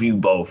 we love you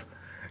both.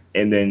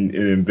 And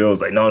then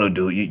Bill's like, no,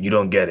 dude, you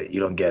don't get it. You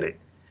don't get it.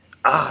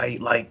 I,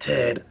 like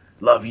Ted,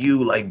 love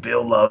you like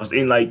Bill loves.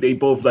 And like they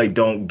both like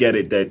don't get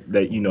it that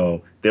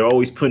they're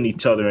always putting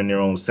each other in their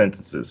own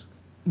sentences.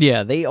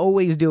 Yeah, they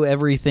always do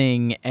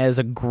everything as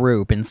a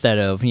group instead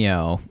of,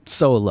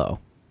 solo.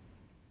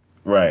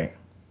 Right.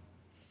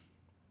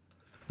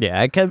 Yeah,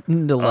 I kept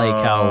to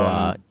like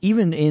how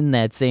even in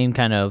that same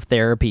kind of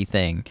therapy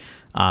thing,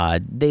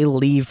 they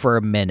leave for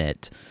a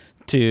minute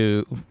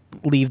to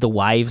leave the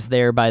wives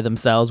there by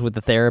themselves with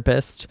the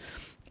therapist,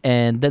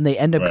 and then they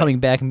end up coming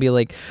back and be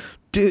like,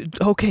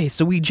 dude, okay,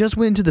 so we just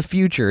went into the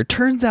future.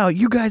 Turns out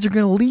you guys are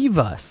going to leave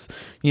us,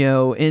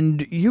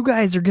 and you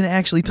guys are going to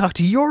actually talk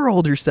to your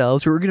older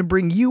selves who are going to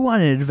bring you on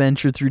an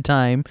adventure through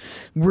time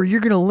where you're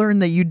going to learn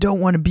that you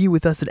don't want to be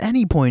with us at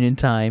any point in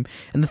time.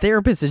 And the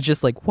therapist is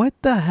just like, what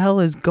the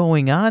hell is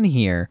going on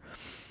here?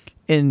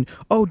 And,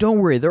 oh, don't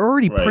worry, they're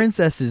already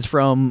princesses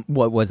from,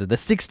 what was it, the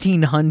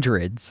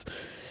 1600s.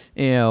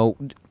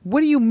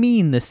 What do you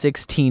mean the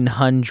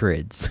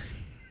 1600s?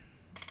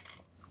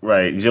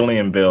 Right,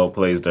 Jillian Bell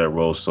plays that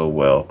role so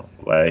well.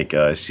 Like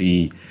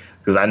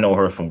because I know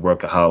her from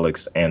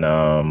Workaholics, and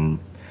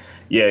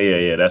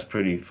that's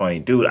pretty funny,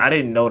 dude. I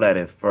didn't know that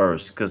at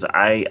first because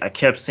I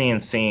kept seeing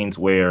scenes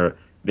where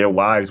their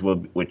wives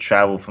would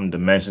travel from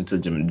dimension to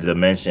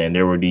dimension, and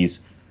there were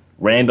these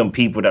random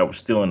people that were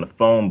still in the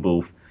phone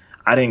booth.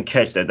 I didn't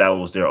catch that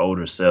was their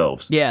older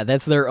selves. Yeah,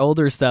 that's their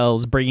older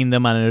selves bringing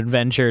them on an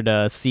adventure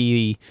to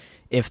see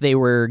if they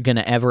were going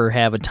to ever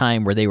have a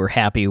time where they were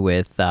happy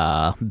with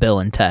Bill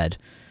and Ted.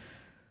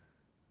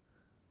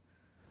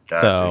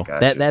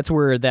 Gotcha. That's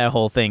where that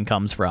whole thing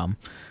comes from.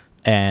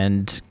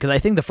 And because I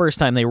think the first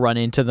time they run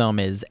into them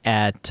is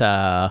at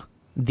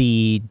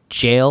the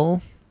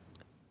jail,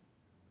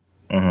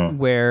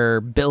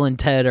 where Bill and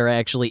Ted are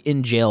actually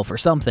in jail for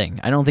something.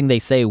 I don't think they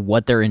say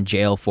what they're in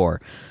jail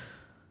for,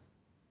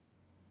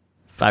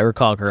 if I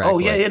recall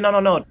correctly. Oh, yeah,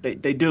 no.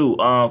 They do,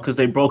 because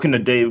they broke into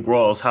Dave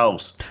Grohl's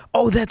house.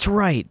 Oh, that's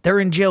right. They're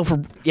in jail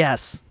for...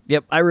 Yes.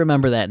 Yep, I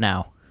remember that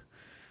now.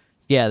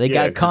 Yeah, they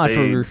got caught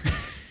for...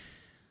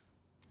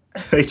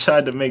 They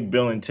tried to make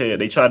Bill and Ted...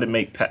 They tried to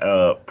make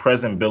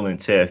present Bill and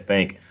Ted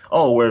think,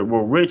 oh, we're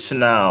rich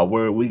now.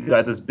 We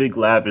got this big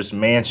lavish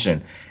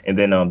mansion. And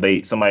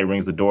then somebody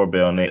rings the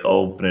doorbell, and they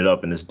open it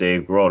up, and it's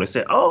Dave Grohl. They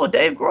say, oh,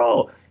 Dave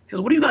Grohl. He says,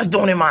 what are you guys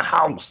doing in my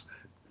house?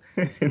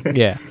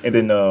 Yeah. And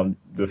then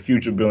the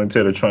future Bill and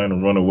Ted are trying to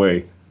run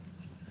away.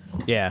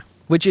 Yeah,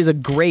 which is a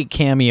great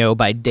cameo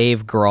by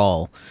Dave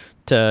Grohl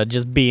to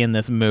just be in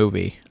this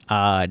movie.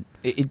 I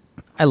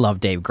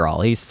love Dave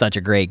Grohl. He's such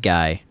a great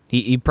guy.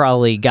 He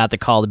probably got the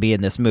call to be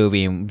in this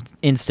movie and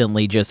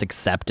instantly just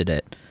accepted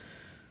it.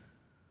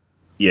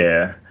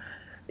 Yeah.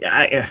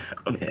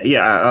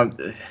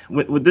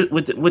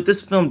 What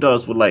this film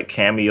does with like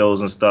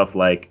cameos and stuff,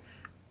 like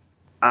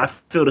I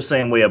feel the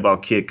same way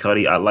about Kid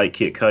Cudi. I like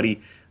Kid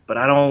Cudi, but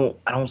I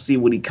don't see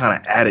what he kind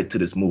of added to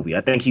this movie.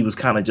 I think he was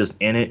kind of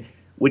just in it,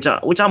 which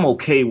I'm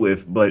okay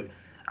with, but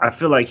I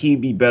feel like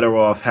he'd be better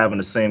off having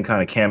the same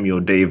kind of cameo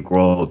Dave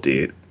Grohl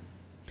did.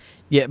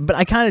 Yeah, but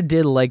I kind of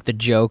did like the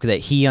joke that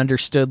he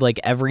understood like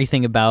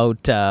everything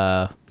about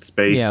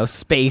space,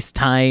 space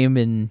time,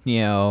 and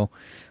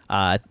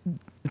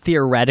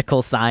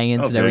theoretical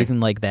science and everything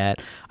like that.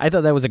 I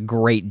thought that was a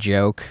great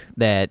joke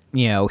that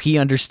he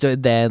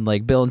understood that, and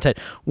like Bill and Ted.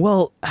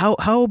 Well,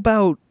 how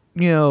about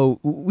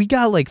we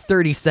got like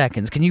 30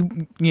 seconds? Can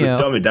you just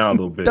dumb it down a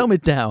little bit? Dumb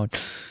it down.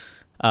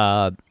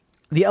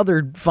 The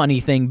other funny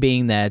thing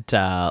being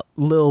that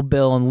Lil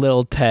Bill and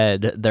Lil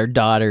Ted, their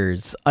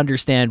daughters,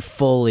 understand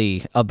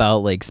fully about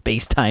like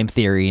space-time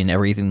theory and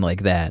everything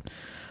like that.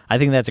 I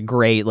think that's a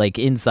great like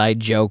inside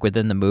joke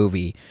within the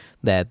movie,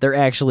 that they're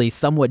actually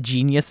somewhat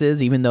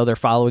geniuses, even though they're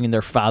following in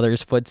their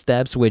father's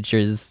footsteps, which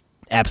is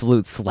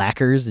absolute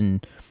slackers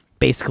and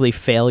basically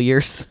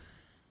failures.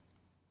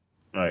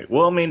 Right.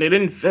 Well, I mean, they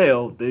didn't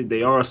fail.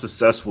 They are a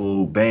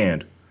successful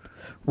band.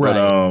 Right.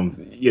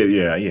 But,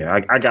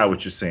 yeah. I got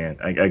what you're saying.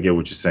 I get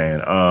what you're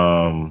saying.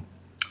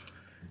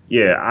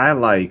 Yeah, I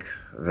like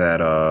that.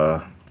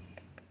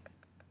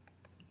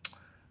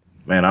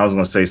 Man, I was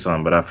gonna say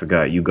something, but I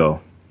forgot. You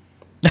go.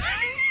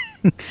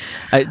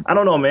 I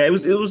don't know, man. It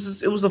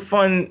was a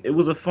fun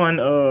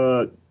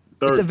third.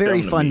 It's a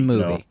very fun movie.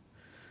 You know?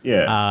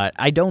 Yeah.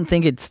 I don't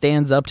think it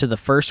stands up to the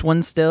first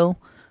one still.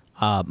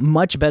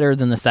 Much better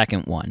than the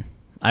second one.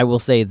 I will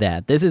say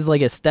that. This is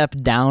like a step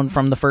down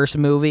from the first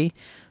movie.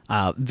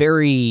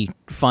 Very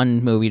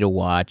fun movie to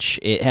watch.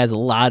 It has a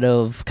lot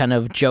of kind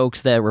of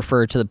jokes that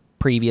refer to the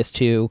previous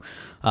two,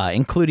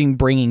 including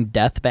bringing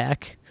death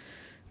back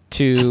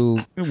to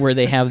where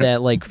they have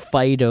that like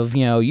fight of,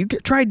 you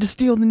tried to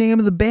steal the name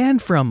of the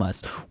band from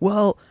us.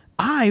 Well,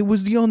 I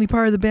was the only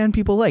part of the band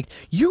people liked.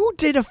 You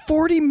did a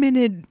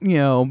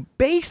 40-minute,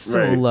 bass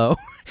solo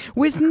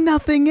with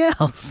nothing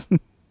else.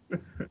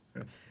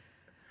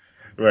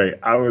 Right.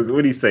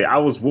 What do you say? I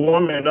was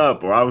warming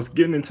up, or I was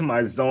getting into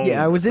my zone.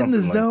 Yeah, I was in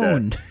the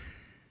zone.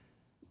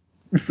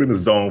 It's in the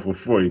zone for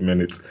 40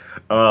 minutes.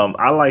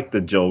 I like the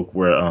joke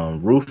where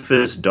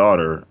Rufus'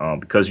 daughter,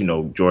 because,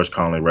 George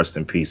Carlin, rest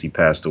in peace, he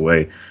passed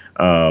away.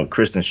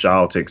 Kristen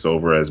Schaal takes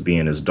over as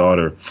being his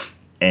daughter.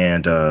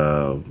 And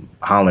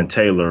Holland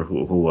Taylor,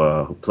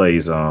 who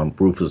plays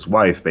Rufus'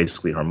 wife,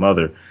 basically her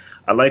mother.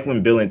 I like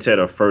when Bill and Ted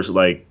are first,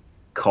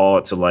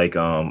 called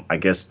to, I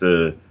guess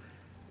the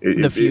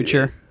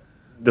future.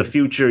 The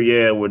future,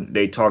 yeah, where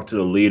they talk to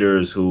the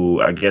leaders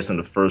who, I guess in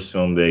the first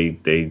film, they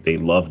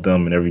loved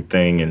them and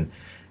everything. And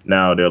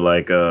now they're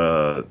like,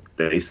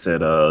 they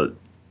said,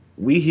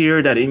 we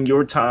hear that in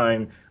your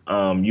time,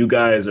 you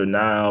guys are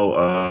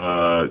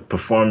now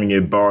performing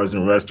at bars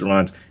and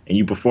restaurants, and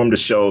you performed a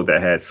show that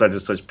had such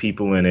and such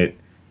people in it.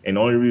 And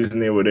the only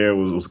reason they were there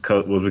was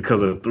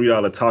because of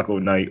 $3 taco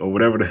night or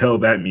whatever the hell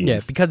that means. Yeah,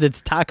 because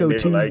it's Taco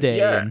Tuesday.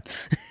 Like,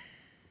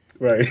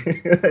 right.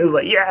 It was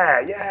like,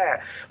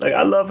 yeah. Like,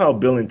 I love how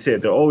Bill and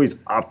Ted, they're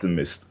always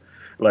optimists.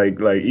 Like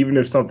even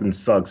if something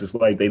sucks, it's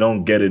like they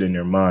don't get it in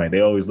their mind. They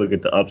always look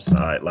at the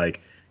upside.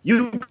 Like,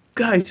 you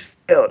guys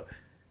failed.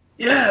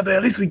 Yeah, but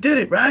at least we did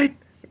it, right?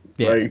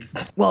 Yeah.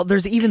 Well,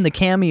 there's even the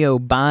cameo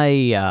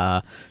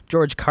by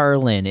George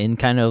Carlin in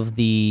kind of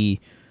the,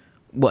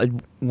 what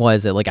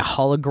was it, like a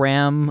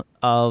hologram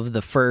of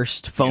the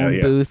first phone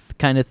booth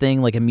kind of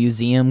thing, like a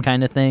museum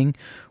kind of thing,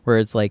 where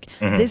it's like,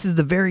 this is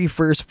the very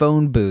first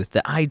phone booth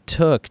that I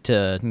took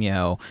to,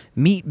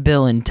 meet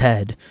Bill and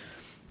Ted.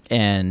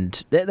 And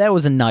that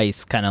was a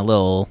nice kind of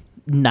little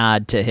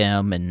nod to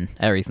him and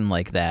everything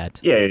like that.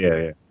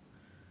 Yeah.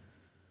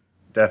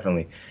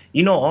 Definitely.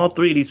 All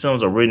three of these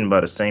films are written by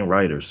the same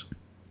writers.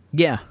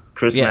 Yeah.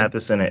 Chris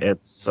Matheson and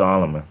Ed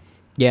Solomon.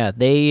 Yeah,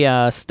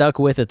 they stuck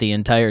with it the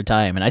entire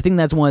time. And I think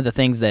that's one of the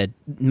things that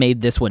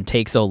made this one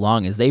take so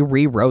long is they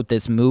rewrote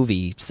this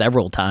movie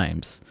several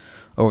times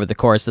over the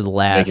course of the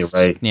last,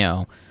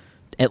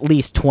 at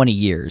least 20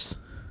 years.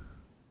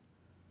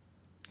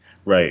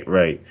 Right.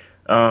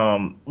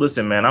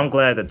 Listen, man, I'm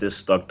glad that this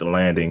stuck the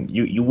landing.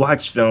 You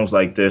watch films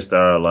like this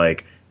that are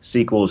like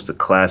sequels to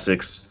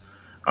classics,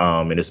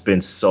 and it's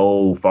been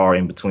so far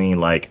in between.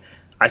 Like,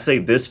 I say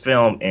this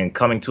film and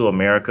Coming to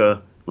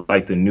America,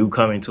 like the new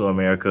Coming to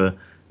America,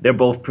 they're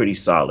both pretty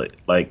solid.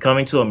 Like,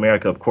 Coming to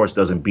America, of course,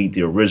 doesn't beat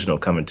the original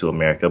Coming to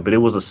America, but it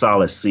was a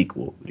solid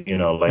sequel. It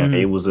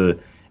was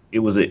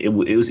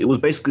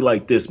basically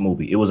like this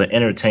movie. It was an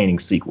entertaining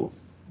sequel,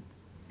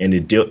 and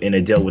it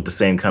dealt with the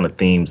same kind of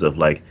themes of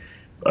like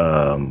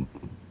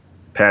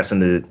passing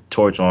the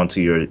torch on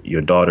to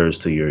your daughters,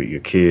 to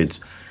your kids.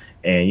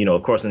 And,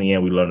 of course, in the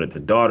end, we learned that the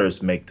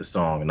daughters make the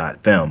song,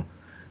 not them.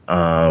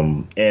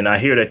 And I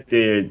hear that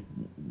the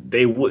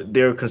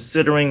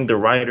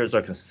writers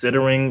are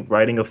considering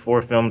writing a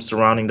 4th film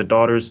surrounding the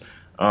daughters.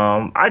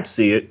 I'd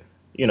see it.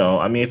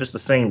 If it's the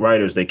same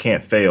writers, they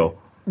can't fail.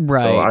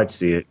 Right. So I'd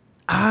see it.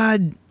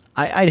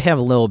 I'd have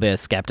a little bit of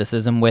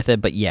skepticism with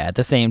it, but yeah, at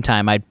the same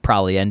time, I'd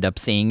probably end up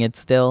seeing it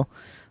still.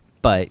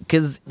 But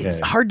because it's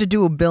hard to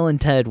do a Bill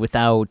and Ted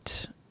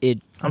without it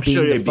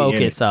being the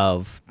focus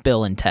of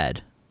Bill and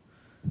Ted.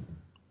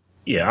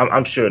 Yeah,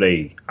 I'm sure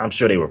they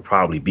would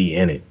probably be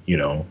in it,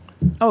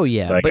 Oh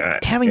yeah,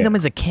 but having them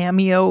as a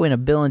cameo in a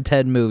Bill and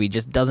Ted movie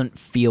just doesn't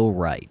feel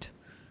right.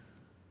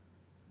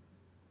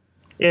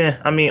 Yeah,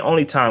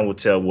 only time will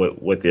tell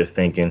what they're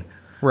thinking.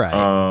 Right.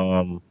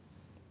 I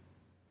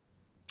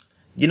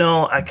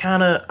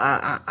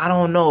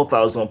don't know if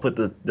I was gonna put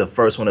the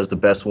first one as the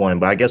best one,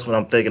 but I guess when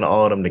I'm thinking of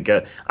all of them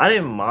together, I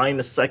didn't mind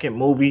the second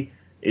movie.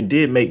 It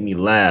did make me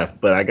laugh,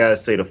 but I gotta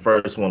say the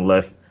first one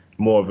left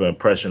more of an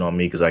impression on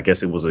me because I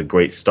guess it was a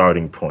great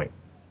starting point.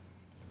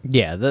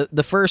 Yeah,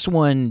 the first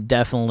one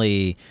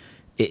definitely,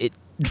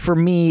 for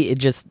me, it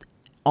just,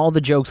 all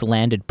the jokes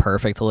landed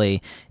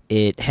perfectly.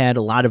 It had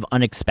a lot of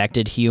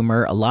unexpected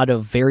humor, a lot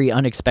of very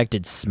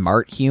unexpected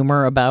smart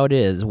humor about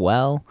it as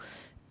well.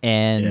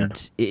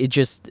 And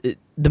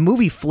the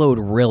movie flowed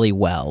really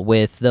well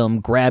with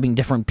them grabbing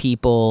different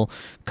people,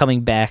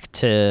 coming back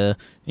to,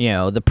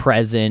 the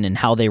present and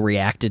how they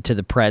reacted to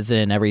the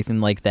present and everything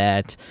like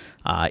that.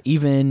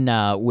 Even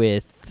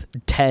with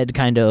Ted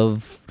kind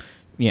of,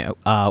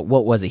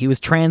 what was it? He was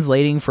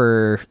translating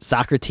for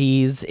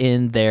Socrates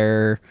in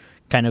their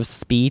kind of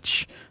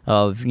speech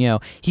of,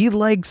 he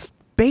likes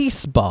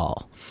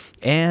baseball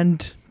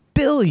and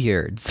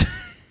billiards.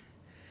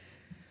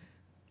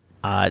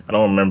 I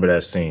don't remember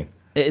that scene.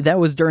 That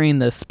was during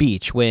the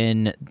speech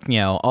when,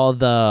 all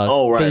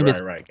the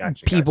famous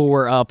people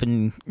were up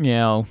and,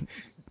 then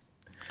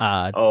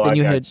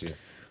you had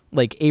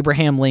like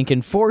Abraham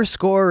Lincoln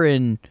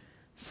 7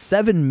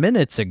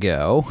 minutes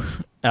ago.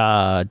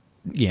 I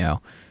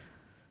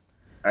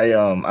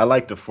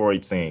like the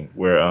Freud scene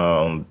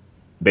where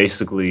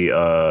basically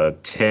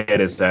Ted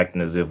is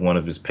acting as if one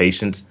of his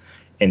patients,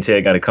 and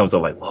Ted kind of comes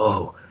up like,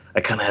 whoa, I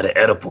kind of had an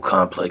Oedipal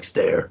complex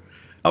there.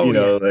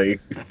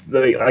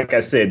 Like I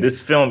said, this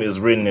film is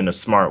written in a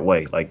smart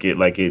way.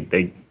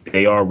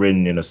 They are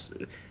written in it's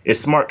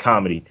smart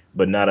comedy,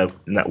 but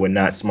we're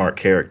not smart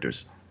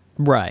characters.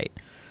 Right.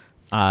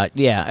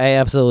 Yeah, I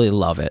absolutely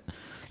love it.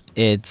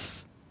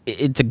 It's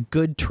a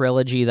good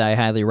trilogy that I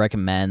highly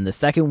recommend. The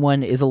second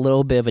one is a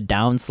little bit of a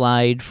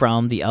downslide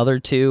from the other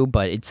two,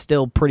 but it's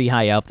still pretty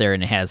high up there,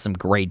 and it has some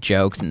great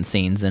jokes and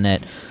scenes in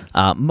it.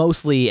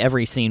 Mostly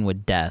every scene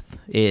with death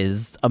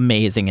is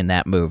amazing in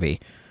that movie.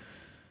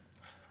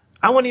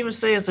 I wouldn't even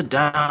say it's a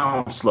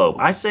downslope.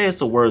 I say it's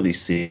a worthy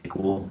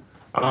sequel.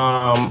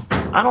 I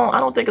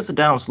don't think it's a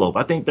downslope.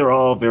 I think they're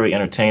all very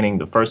entertaining.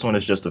 The first one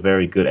is just a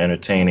very good,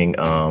 entertaining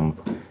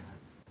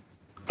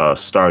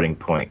starting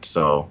point.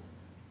 So,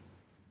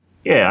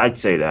 yeah, I'd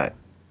say that.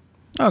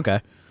 Okay.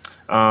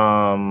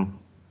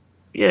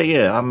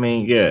 Yeah. I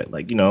mean, yeah.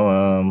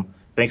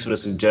 Thanks for the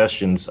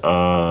suggestions.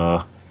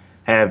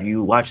 Have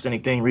you watched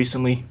anything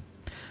recently?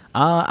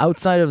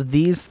 Outside of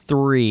these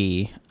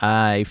three,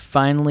 I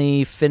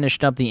finally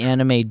finished up the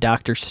anime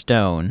Dr.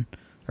 Stone,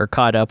 or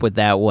caught up with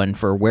that one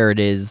for where it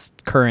is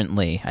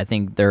currently. I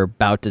think they're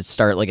about to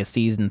start like a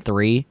season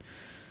 3.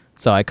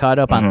 So I caught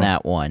up on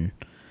that one.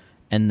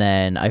 And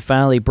then I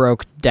finally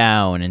broke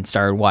down and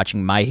started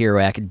watching My Hero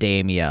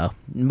Academia,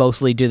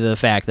 mostly due to the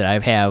fact that I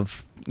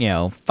have,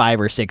 5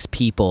 or 6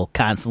 people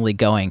constantly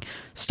going,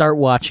 start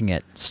watching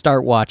it.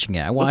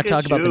 I want to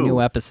talk about the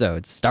new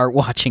episodes. Start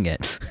watching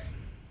it.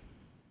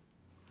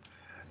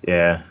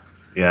 Yeah,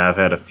 I've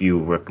had a few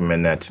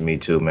recommend that to me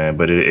too, man.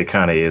 But it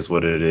kind of is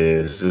what it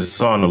is.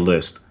 It's on the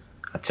list.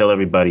 I tell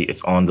everybody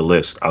it's on the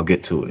list. I'll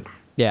get to it.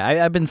 Yeah,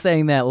 I've been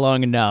saying that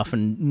long enough,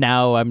 and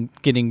now I'm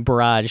getting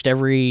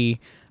barraged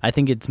I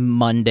think it's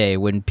Monday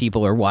when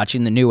people are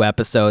watching the new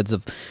episodes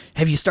of,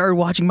 have you started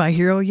watching My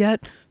Hero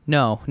yet?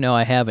 No,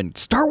 I haven't.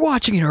 Start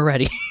watching it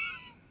already.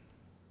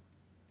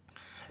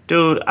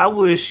 Dude, I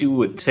wish you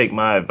would take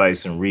my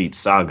advice and read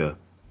Saga,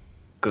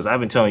 because I've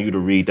been telling you to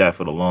read that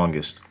for the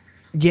longest.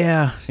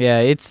 Yeah,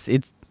 it's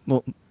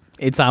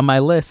on my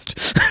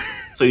list.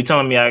 So you're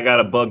telling me I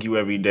gotta bug you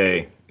every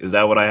day? Is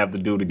that what I have to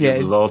do to get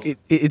results?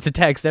 It's a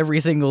text every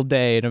single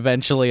day, and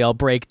eventually I'll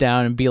break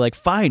down and be like,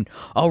 fine,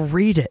 I'll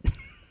read it.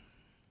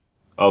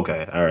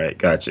 Okay, all right,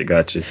 gotcha.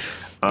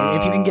 And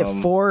if you can get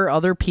 4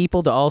 other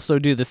people to also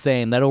do the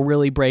same, that'll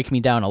really break me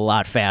down a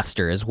lot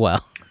faster as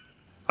well.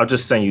 I'll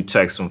just send you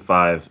texts from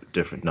 5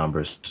 different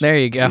numbers. There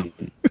you go.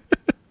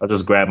 I'll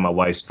just grab my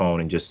wife's phone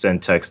and just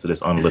send text to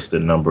this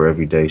unlisted number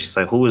every day. She's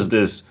like, who is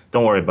this?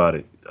 Don't worry about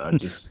it.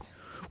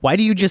 Why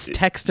do you just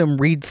text them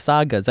read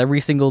sagas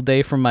every single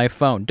day from my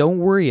phone? Don't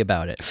worry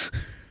about it.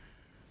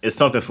 It's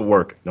something for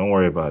work. Don't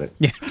worry about it.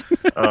 Yeah.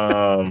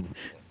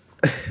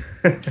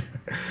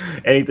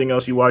 Anything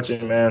else you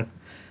watching, man?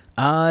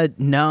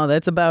 No,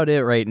 that's about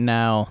it right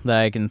now that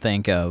I can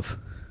think of.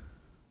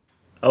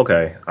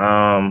 Okay.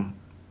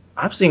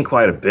 I've seen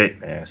quite a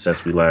bit, man,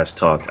 since we last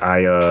talked.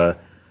 I'll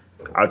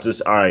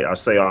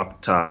say off the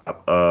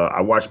top,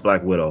 I watched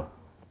Black Widow.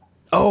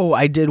 Oh,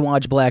 I did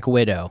watch Black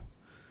Widow.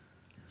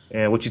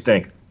 And what you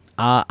think?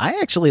 I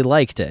actually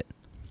liked it.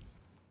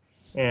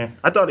 Yeah,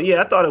 I thought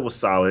it was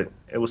solid.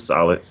 It was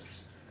solid.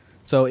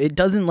 So it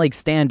doesn't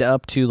stand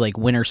up to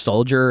Winter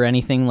Soldier or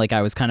anything like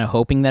I was kind of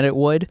hoping that it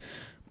would,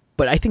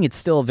 but I think it's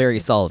still a very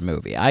solid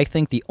movie. I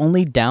think the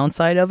only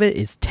downside of it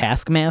is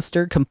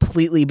Taskmaster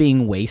completely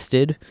being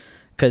wasted,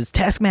 because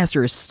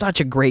Taskmaster is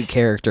such a great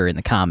character in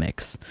the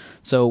comics.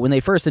 So when they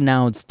first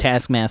announced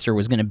Taskmaster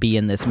was going to be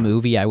in this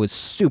movie, I was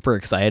super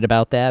excited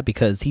about that,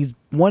 because he's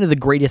one of the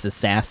greatest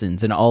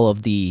assassins in all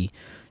of the,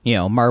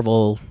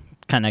 Marvel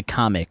kind of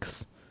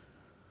comics.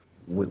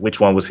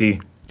 Which one was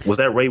he? Was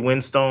that Ray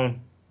Winstone?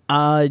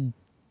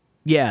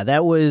 Yeah,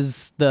 that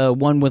was the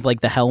one with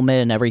the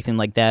helmet and everything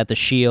like that, the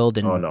shield,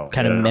 and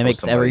kind of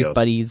mimics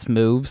everybody's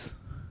moves.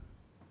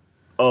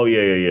 Oh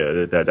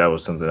yeah. That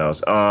was something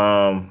else.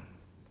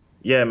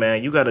 Yeah,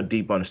 man, you got a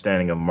deep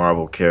understanding of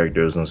Marvel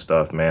characters and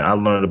stuff, man. I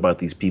learned about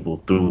these people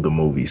through the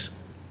movies.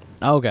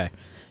 Okay.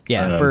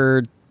 Yeah,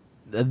 for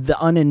the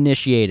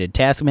uninitiated,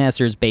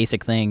 Taskmaster's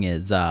basic thing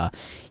is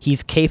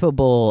he's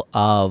capable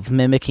of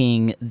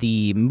mimicking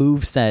the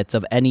movesets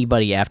of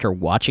anybody after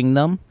watching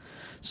them.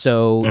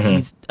 So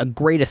he's a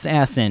great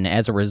assassin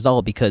as a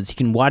result, because he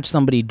can watch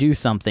somebody do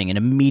something and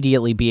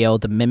immediately be able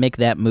to mimic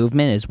that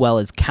movement as well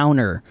as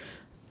counter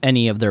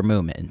any of their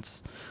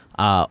movements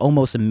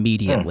almost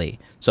immediately.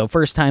 So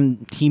first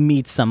time he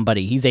meets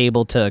somebody, he's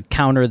able to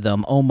counter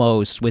them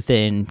almost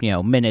within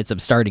minutes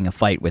of starting a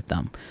fight with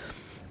them,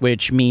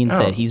 which means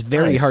that he's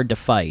very hard to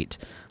fight.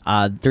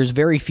 There's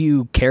very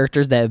few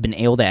characters that have been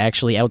able to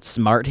actually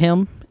outsmart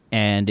him,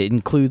 and it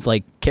includes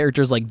like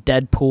characters like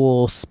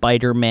Deadpool,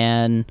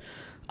 Spider-Man,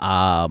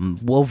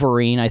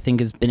 Wolverine. I think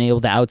has been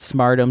able to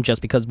outsmart him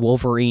just because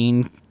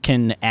Wolverine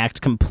can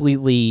act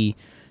completely,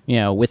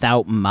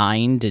 without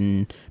mind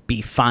and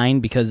be fine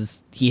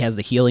because he has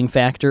the healing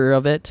factor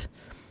of it.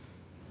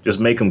 Just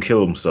make him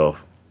kill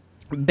himself.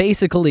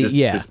 Basically,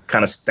 just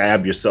kind of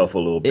stab yourself a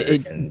little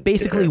bit. And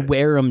basically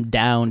wear him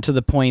down to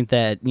the point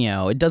that,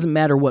 it doesn't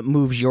matter what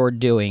moves you're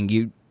doing.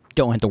 You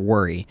don't have to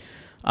worry.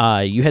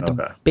 You have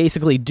to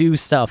basically do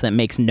stuff that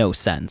makes no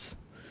sense.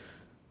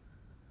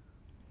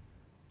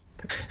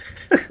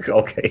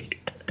 Okay.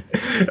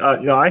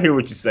 I hear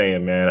what you're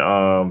saying, man.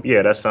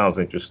 That sounds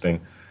interesting.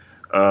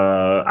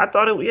 I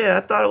thought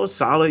it was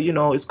solid.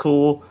 It's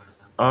cool.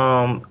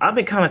 I've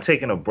been kind of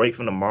taking a break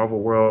from the Marvel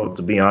world,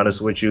 to be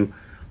honest with you.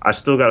 I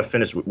still got to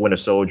finish Winter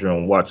Soldier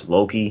and watch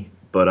Loki,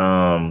 but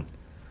I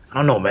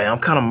don't know, man. I'm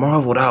kind of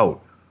marveled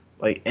out.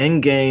 Like,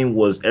 Endgame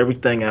was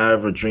everything I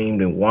ever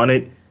dreamed and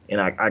wanted, and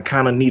I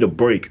kind of need a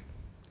break.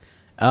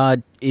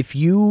 If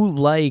you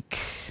like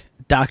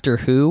Doctor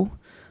Who,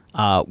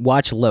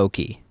 watch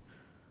Loki.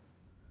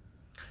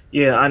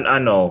 Yeah, I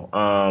know.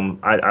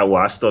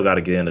 I still got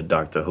to get into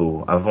Doctor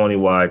Who. I've only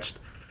watched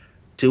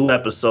 2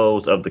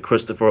 episodes of the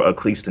Christopher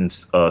Eccleston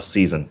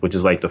season, which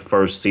is like the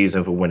first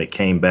season for when it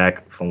came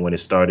back from when it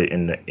started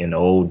in the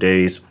old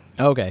days.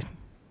 Okay.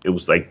 It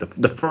was like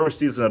the first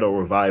season of the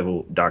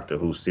revival Doctor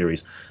Who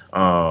series.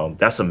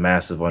 That's a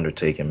massive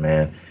undertaking,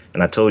 man.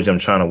 And I told you I'm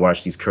trying to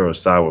watch these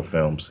Kurosawa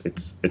films.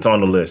 It's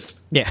on the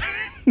list. Yeah.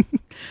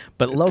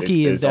 But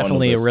Loki is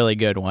definitely a really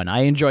good one.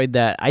 I enjoyed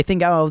that. I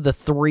think out of the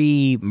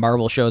 3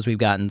 Marvel shows we've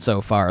gotten so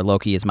far,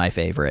 Loki is my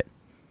favorite.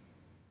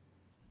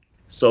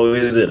 So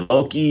is it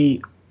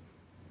Loki,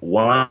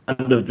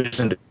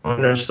 WandaVision, then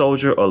Winter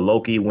Soldier, or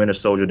Loki, Winter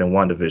Soldier, then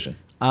WandaVision?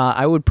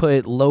 I would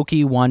put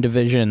Loki,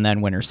 WandaVision,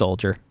 then Winter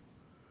Soldier.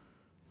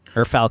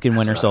 Or Falcon,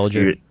 Winter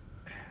Soldier.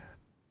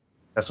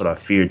 That's what I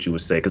feared you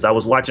would say, because I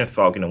was watching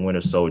Falcon and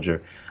Winter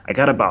Soldier. I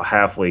got about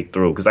halfway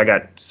through, because I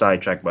got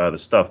sidetracked by other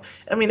stuff.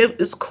 I mean,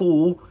 it's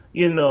cool,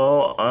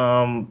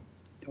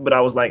 but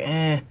I was like,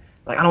 I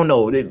don't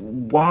know.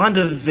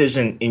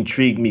 WandaVision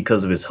intrigued me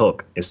because of its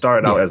hook. It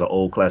started out as an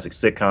old classic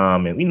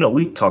sitcom, and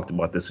we talked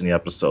about this in the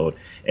episode.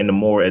 And the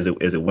more as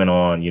it went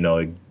on,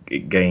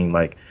 it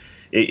gained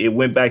it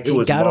went back to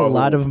its got Marvel a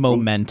lot of roots.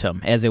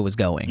 Momentum as it was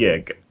going.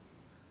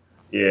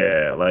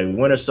 Yeah, like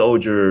Winter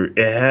Soldier,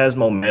 it has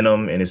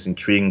momentum and it's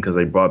intriguing because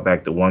they brought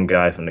back the one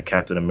guy from the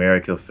Captain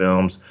America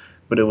films,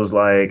 but it was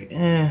like,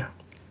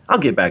 I'll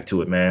get back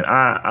to it, man.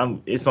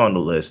 It's on the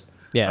list.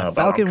 Yeah,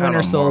 Falcon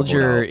Winter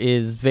Soldier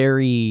is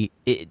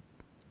it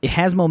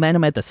has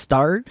momentum at the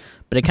start,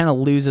 but it kind of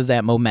loses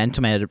that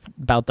momentum at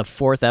about the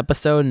 4th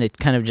episode, and it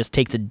kind of just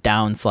takes a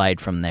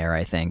downslide from there,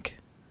 I think.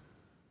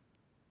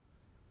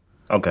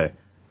 Okay.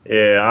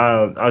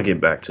 Yeah, I'll get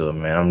back to it,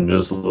 man. I'm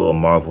just a little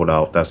marveled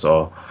out, that's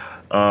all.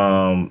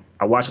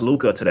 I watched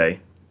Luca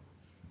today.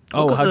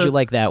 Oh, how'd you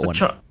like that one?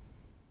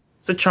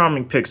 It's a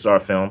charming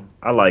Pixar film.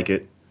 I like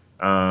it.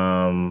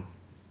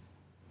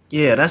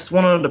 Yeah, that's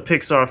one of the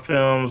Pixar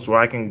films where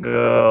I can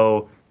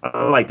go,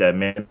 I like that,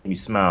 man. It made me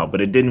smile,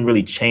 but it didn't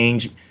really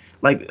change.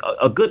 Like,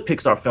 a good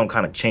Pixar film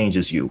kind of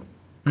changes you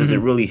because it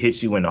really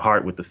hits you in the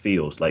heart with the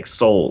feels. Like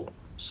Soul.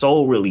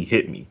 Soul really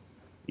hit me.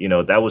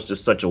 That was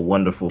just such a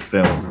wonderful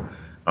film.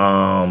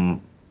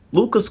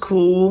 Luca's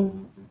cool.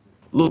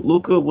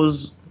 Luca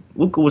was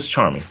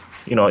charming.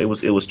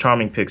 It was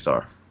charming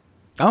Pixar.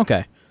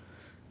 Okay.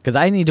 Because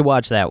I need to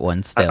watch that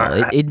one still.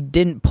 It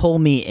didn't pull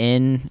me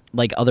in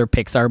like other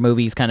Pixar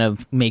movies kind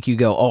of make you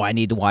go, oh, I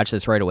need to watch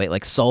this right away.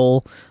 Like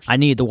Soul, I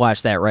needed to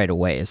watch that right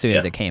away as soon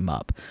as it came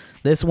up.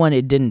 This one,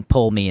 it didn't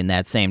pull me in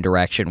that same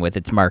direction with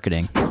its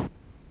marketing.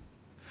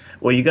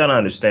 Well, you got to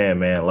understand,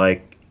 man,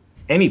 like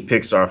any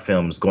Pixar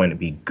film is going to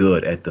be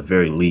good at the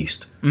very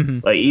least.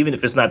 Mm-hmm. Like even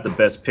if it's not the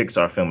best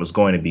Pixar film, it's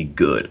going to be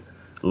good.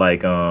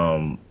 Like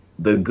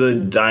The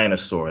Good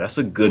Dinosaur, that's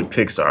a good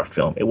Pixar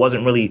film. It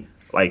wasn't really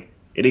like,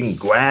 it didn't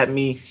grab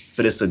me,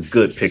 but it's a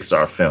good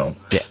Pixar film.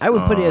 Yeah, I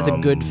would put it as a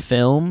good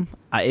film.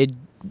 It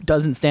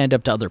doesn't stand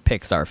up to other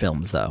Pixar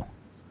films, though.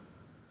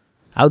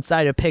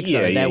 Outside of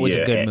Pixar, that was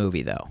a good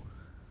movie, though.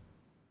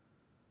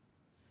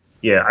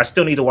 Yeah, I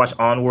still need to watch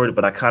Onward,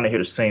 but I kind of hear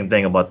the same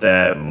thing about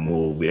that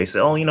movie. They say,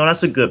 oh,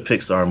 that's a good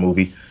Pixar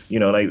movie.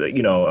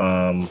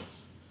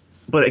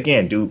 But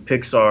again, dude,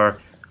 Pixar,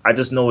 I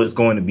just know it's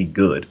going to be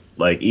good.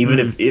 Like, even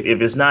if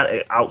it's not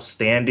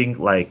outstanding,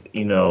 like,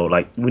 we know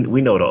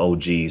the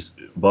OGs,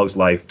 Bugs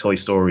Life, Toy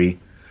Story,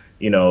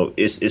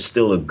 it's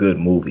still a good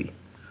movie.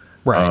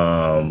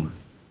 Right.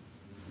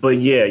 But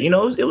yeah,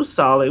 it was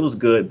solid. It was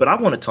good. But I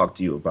want to talk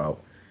to you about,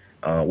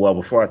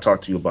 before I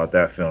talk to you about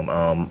that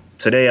film,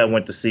 today I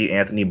went to see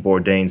Anthony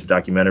Bourdain's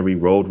documentary,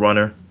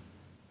 Roadrunner.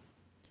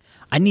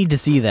 I need to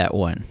see that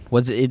one.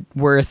 Was it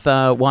worth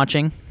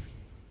watching?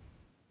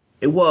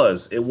 It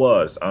was.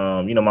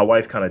 My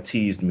wife kind of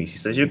teased me. She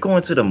says, you're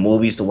going to the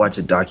movies to watch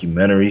a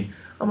documentary?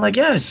 I'm like,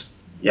 yes.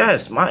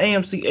 My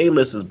AMC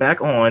A-list is back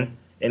on,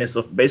 and it's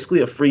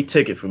basically a free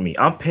ticket for me.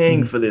 I'm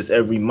paying for this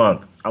every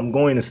month. I'm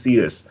going to see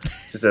this.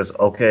 She says,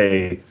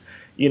 okay,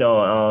 you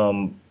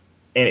know,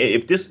 and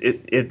if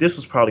this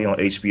was probably on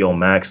HBO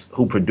Max,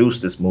 who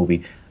produced this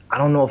movie, I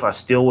don't know if I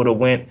still would have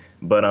went,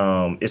 but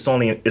it's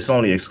only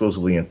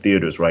exclusively in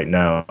theaters right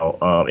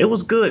now. It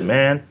was good,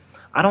 man.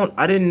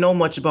 I didn't know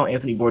much about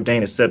Anthony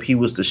Bourdain except he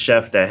was the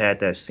chef that had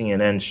that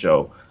CNN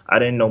show. I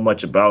didn't know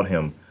much about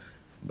him,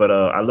 but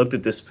I looked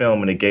at this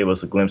film and it gave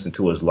us a glimpse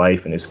into his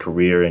life and his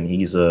career, and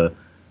he's a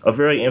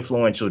very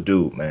influential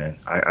dude, man.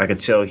 I could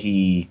tell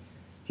he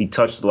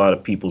touched a lot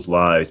of people's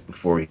lives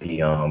before he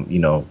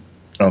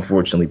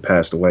unfortunately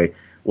passed away.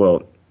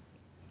 Well,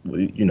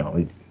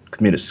 he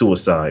committed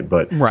suicide,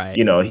 but right.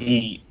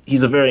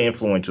 He's a very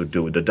influential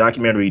dude. The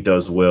documentary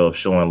does well of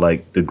showing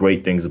like the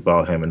great things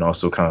about him and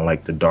also kind of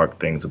like the dark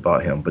things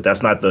about him. But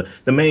that's not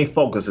the main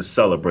focus is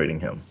celebrating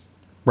him.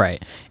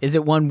 Right. Is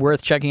it one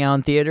worth checking out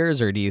in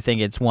theaters, or do you think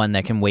it's one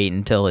that can wait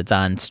until it's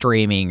on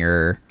streaming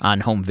or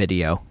on home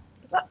video?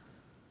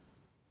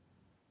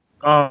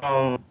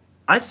 I'd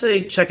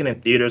say checking in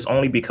theaters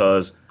only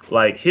because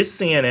like his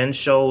CNN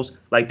shows,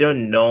 like they're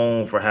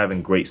known for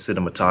having great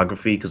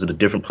cinematography because of the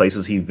different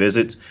places he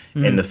visits,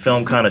 and the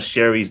film kind of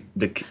carries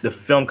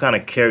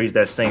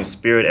that same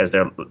spirit as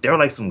there are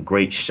like some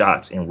great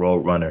shots in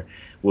Roadrunner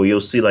where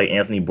you'll see like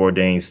Anthony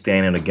Bourdain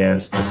standing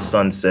against the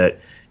sunset,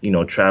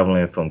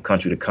 traveling from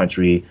country to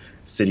country,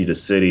 city to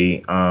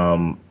city.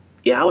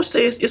 Yeah, I would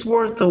say it's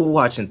worth the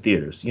watch in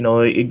theaters.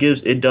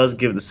 It does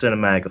give the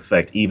cinematic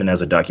effect even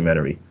as a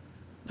documentary.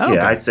 Okay.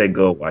 Yeah, I'd say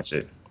go watch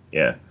it.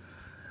 Yeah.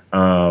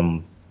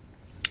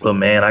 But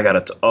man,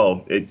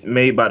 it's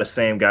made by the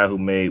same guy who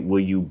made Will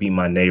You Be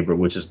My Neighbor,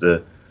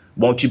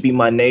 Won't You Be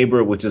My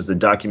Neighbor, which is the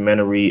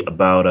documentary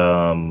about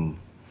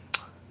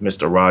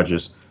Mr.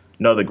 Rogers.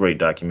 Another great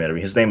documentary.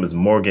 His name is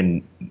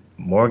Morgan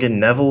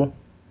Neville.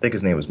 I think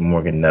his name was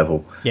Morgan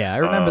Neville. Yeah, I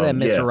remember that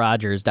Mr.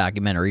 Rogers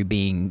documentary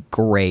being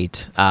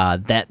great.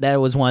 That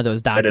was one of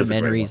those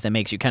documentaries that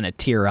makes you kind of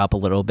tear up a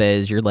little bit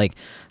as you're like,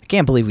 I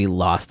can't believe we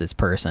lost this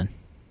person.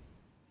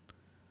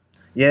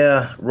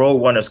 Yeah,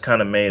 Roadrunner's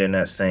kind of made in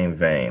that same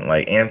vein.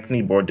 Like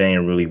Anthony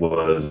Bourdain really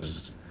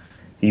was,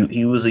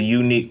 he was a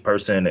unique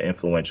person and an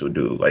influential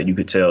dude. Like you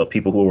could tell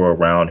people who were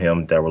around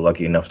him that were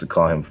lucky enough to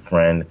call him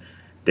friend,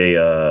 they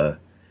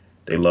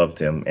loved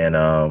him. And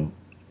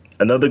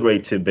another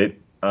great tidbit,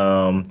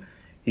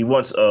 he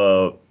once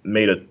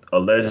made a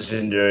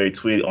legendary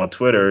tweet on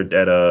Twitter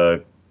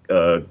that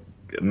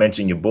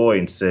mentioned your boy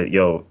and said,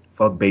 "Yo,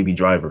 fuck Baby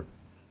Driver."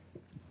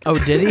 Oh,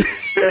 did he?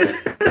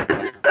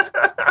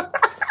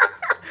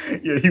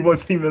 Yeah, he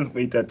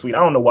made that tweet. I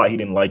don't know why he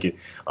didn't like it.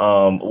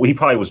 He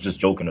probably was just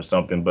joking or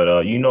something.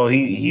 But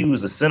he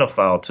was a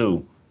cinephile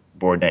too,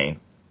 Bourdain.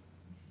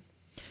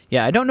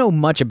 Yeah, I don't know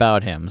much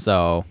about him,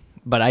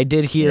 but I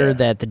did hear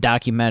that the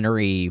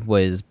documentary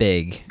was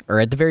big, or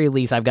at the very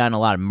least, I've gotten a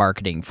lot of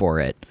marketing for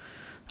it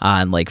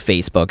on like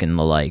Facebook and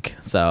the like.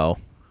 So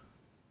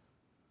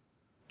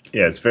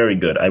yeah, it's very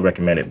good. I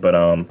recommend it. But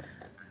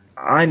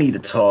I need to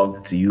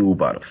talk to you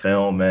about a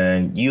film,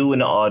 man. You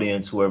and the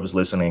audience, whoever's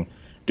listening.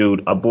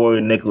 Dude, our boy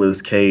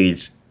Nicolas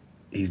Cage,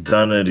 he's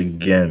done it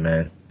again,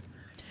 man.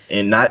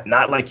 And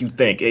not like you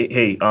think.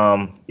 Hey,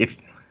 if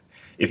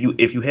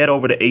you head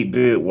over to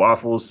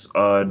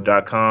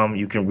 8bitwaffles.com,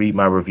 you can read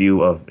my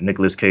review of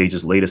Nicolas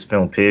Cage's latest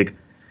film, Pig.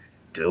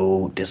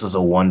 Dude, this is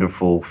a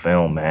wonderful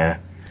film,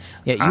 man.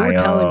 Yeah, you were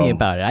telling me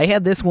about it. I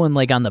had this one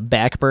like on the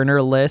back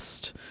burner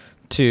list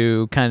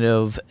to kind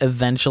of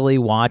eventually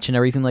watch and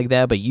everything like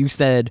that, but you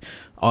said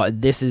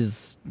this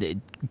is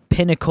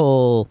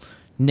pinnacle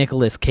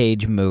Nicolas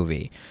Cage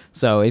movie.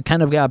 So it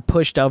kind of got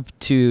pushed up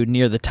to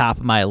near the top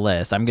of my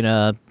list. I'm going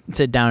to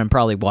sit down and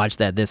probably watch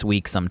that this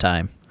week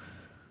sometime.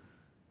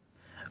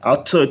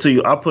 I'll put it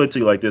to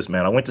you like this,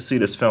 man. I went to see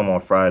this film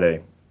on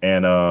Friday,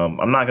 and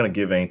I'm not going to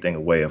give anything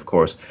away, of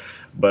course,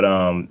 but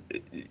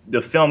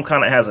the film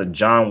kind of has a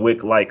John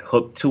Wick-like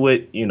hook to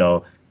it.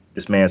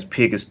 This man's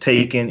pig is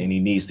taken, and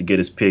he needs to get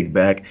his pig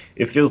back.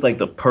 It feels like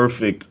the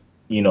perfect,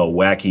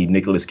 wacky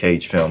Nicolas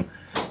Cage film.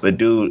 But,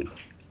 dude,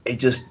 it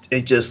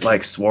just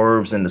like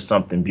swerves into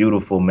something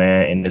beautiful,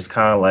 man. And it's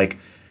kind of like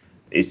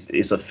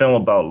it's a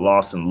film about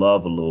loss and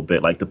love a little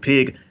bit. Like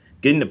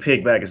getting the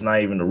pig back is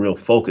not even the real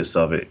focus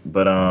of it.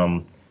 But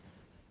I'm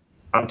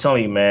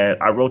telling you, man,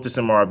 I wrote this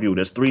in my review.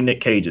 There's 3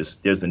 Nick Cages.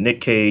 There's the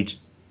Nick Cage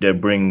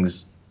that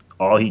brings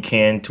all he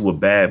can to a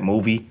bad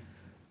movie,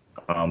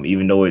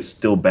 even though it's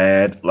still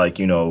bad, like,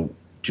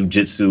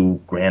 Jiu-Jitsu,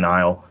 Grand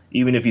Isle.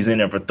 Even if he's in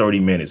there for 30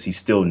 minutes, he's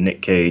still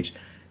Nick Cage.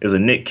 There's a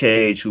Nick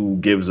Cage who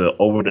gives an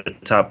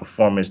over-the-top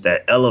performance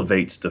that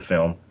elevates the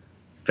film,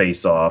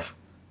 Face Off,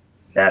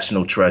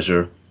 National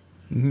Treasure.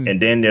 Mm-hmm.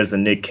 And then there's a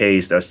Nick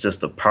Cage that's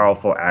just a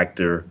powerful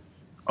actor,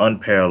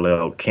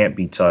 unparalleled, can't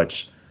be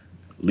touched.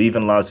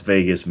 Leaving Las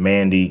Vegas,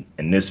 Mandy,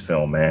 and this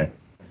film, man.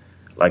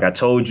 Like I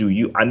told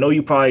you, I know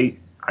you probably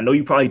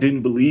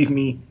didn't believe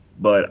me,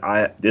 but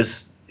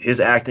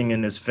his acting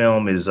in this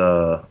film is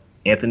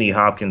Anthony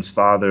Hopkins'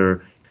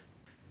 father,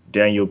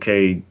 Daniel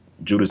K.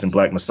 Judas and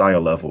Black Messiah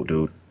level,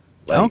 dude.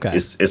 Like, okay.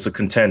 It's a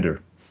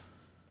contender.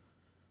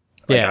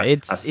 Like Yeah, I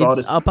saw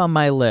it's this. up on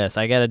my list.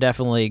 I gotta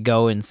definitely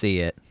go and see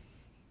it.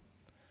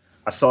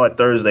 I saw it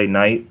Thursday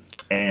night,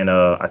 and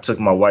I took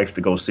my wife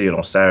to go see it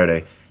on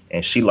Saturday,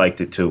 and she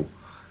liked it too.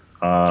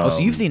 Oh, so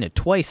you've Um, seen it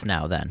twice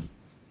now, then?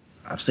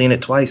 I've seen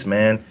it twice,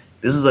 man.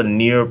 This is a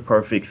near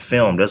perfect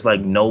film. There's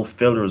like no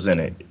fillers in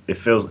it. It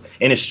feels,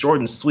 and it's short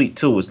and sweet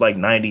too. It's like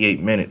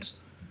 98 minutes.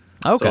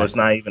 So Okay. it's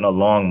not even a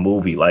long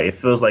movie. Like it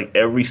feels like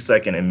every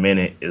second and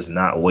minute is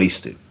not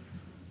wasted.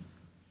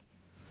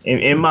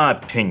 In my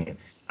opinion.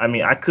 I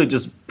mean, I could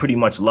just pretty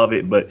much love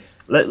it, but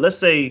let's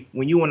say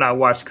when you and I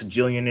watched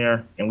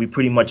Kajillionaire and we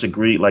pretty much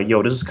agreed, like,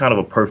 yo, this is kind of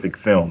a perfect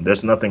film.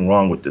 There's nothing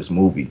wrong with this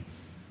movie.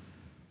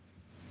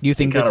 You It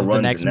think kind this of is the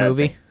runs next in that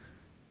movie? thing.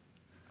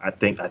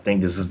 I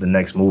think this is the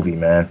next movie,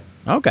 man.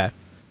 Okay.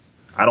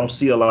 I don't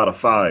see a lot of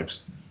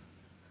fives.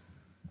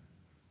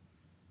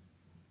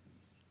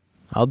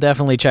 I'll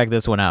definitely check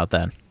this one out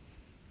then.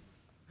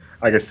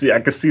 I can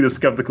see the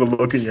skeptical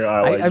look in your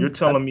eye. Like you're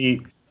telling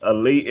me a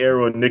late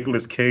era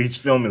Nicolas Cage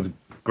film is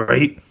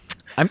great.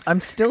 I'm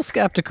still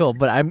skeptical,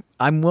 but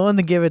I'm willing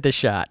to give it the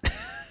shot.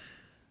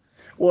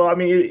 Well, I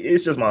mean,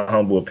 it's just my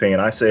humble opinion.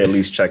 I say at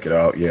least check it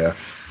out, yeah.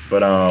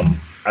 But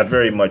I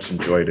very much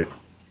enjoyed it.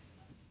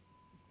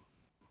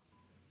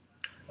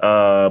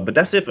 But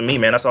that's it for me,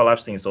 man. That's all I've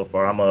seen so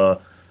far. I'm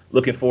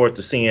looking forward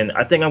to seeing.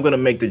 I think I'm gonna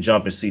make the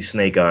jump and see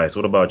Snake Eyes.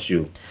 What about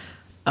you?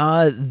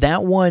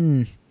 That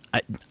one,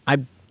 I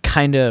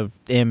kind of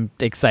am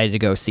excited to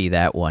go see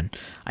that one.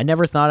 I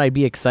never thought I'd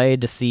be excited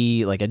to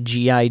see like a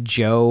G.I.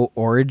 Joe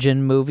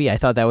origin movie. I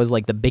thought that was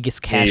like the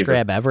biggest cash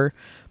grab ever.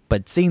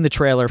 But seeing the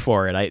trailer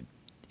for it,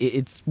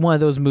 it's one of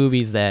those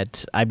movies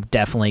that I'm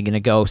definitely gonna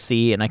go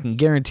see, and I can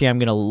guarantee I'm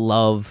gonna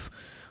love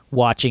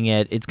watching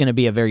it. It's gonna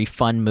be a very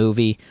fun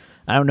movie.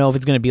 I don't know if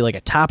it's gonna be like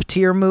a top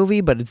tier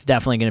movie, but it's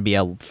definitely gonna be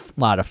a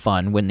lot of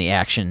fun when the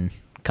action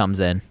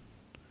comes in.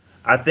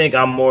 I think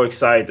I'm more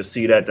excited to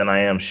see that than I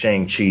am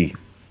Shang-Chi.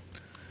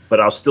 But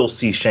I'll still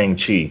see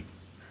Shang-Chi.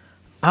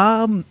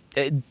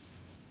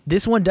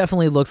 This one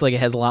definitely looks like it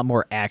has a lot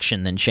more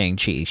action than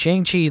Shang-Chi.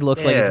 Shang-Chi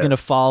looks like it's going to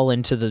fall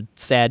into the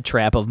sad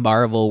trap of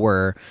Marvel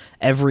where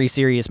every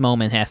serious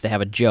moment has to have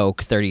a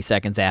joke 30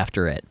 seconds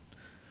after it.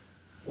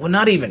 Well,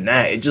 not even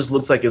that. It just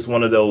looks like it's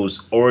one of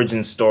those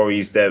origin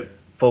stories that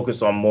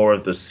focus on more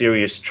of the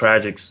serious,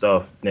 tragic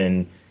stuff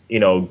than,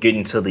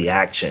 getting to the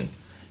action.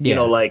 Yeah.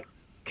 Like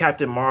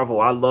Captain Marvel,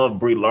 I love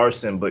Brie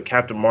Larson, but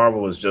Captain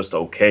Marvel is just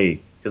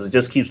okay. Because it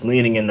just keeps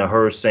leaning into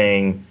her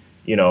saying,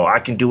 I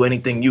can do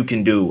anything you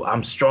can do.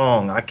 I'm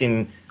strong. I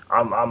can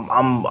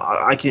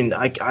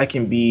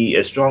be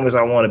as strong as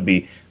I want to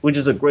be, which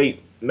is a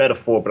great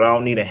metaphor, but I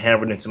don't need it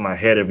hammered into my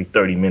head every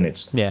 30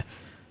 minutes. Yeah.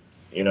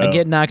 I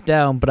get knocked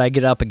down, but I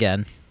get up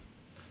again.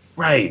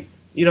 Right.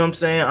 You know what I'm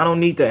saying? I don't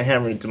need that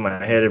hammered into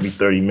my head every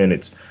 30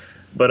 minutes.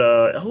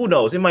 But who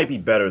knows? It might be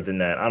better than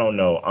that. I don't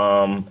know.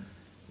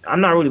 I'm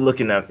not really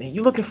looking at.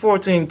 You looking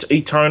forward to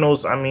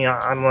Eternals? I mean,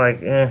 I'm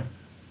like, eh.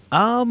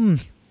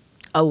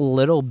 A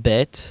little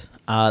bit.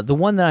 The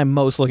one that I'm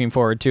most looking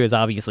forward to is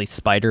obviously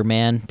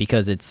Spider-Man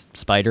because it's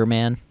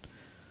Spider-Man.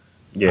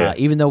 Yeah.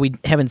 Even though we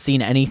haven't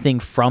seen anything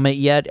from it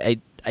yet,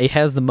 it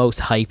has the most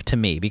hype to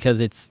me because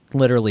it's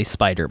literally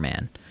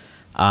Spider-Man.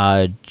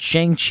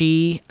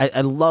 Shang-Chi,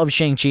 I love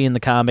Shang-Chi in the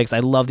comics. I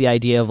love the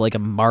idea of like a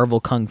Marvel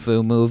Kung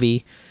Fu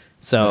movie.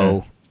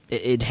 So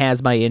it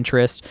has my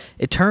interest.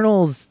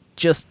 Eternals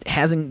just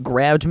hasn't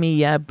grabbed me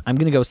yet. I'm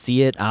going to go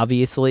see it,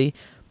 obviously,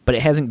 but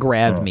it hasn't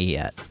grabbed me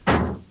yet.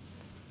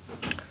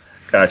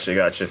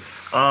 Gotcha.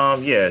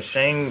 I'm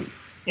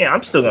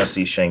still gonna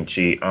see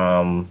Shang-Chi.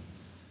 I'm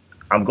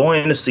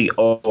going to see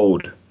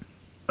Old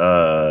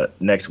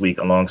next week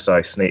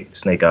alongside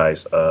Snake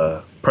Eyes.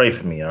 Pray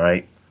for me, all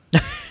right?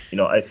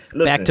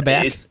 Listen, back to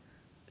back.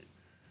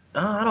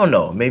 I don't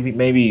know.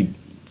 Maybe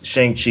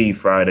Shang-Chi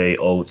Friday,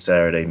 Old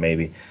Saturday,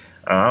 maybe.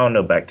 I don't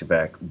know, back to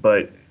back.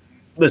 But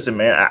listen,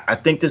 man, I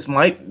think this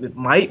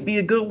might be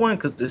a good one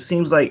because it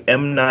seems like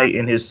M. Night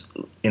in his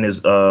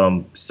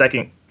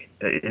second.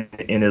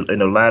 In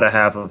the latter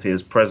half of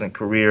his present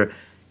career,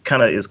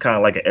 kind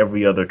of like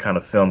every other kind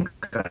of film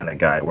kind of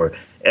guy, where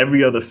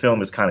every other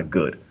film is kind of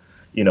good,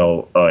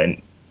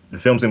 and the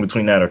films in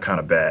between that are kind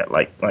of bad.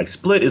 Like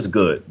Split is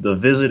good, The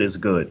Visit is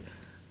good,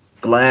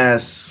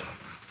 Glass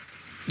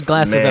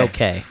was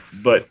okay,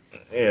 but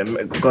yeah,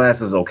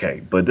 Glass is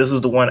okay, but this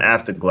is the one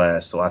after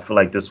Glass, so I feel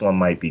like this one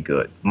might be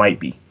good,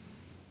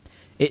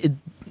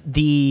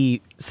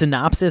 The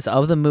synopsis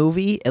of the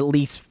movie at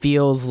least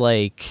feels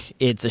like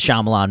it's a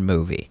Shyamalan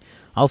movie.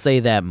 I'll say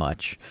that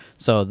much.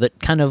 So the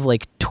kind of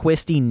like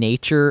twisty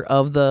nature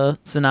of the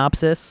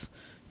synopsis,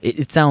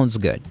 it sounds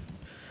good.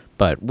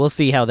 But we'll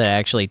see how that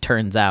actually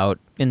turns out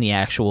in the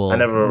actual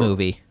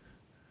movie.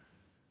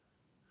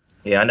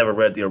 Yeah, I never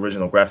read the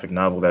original graphic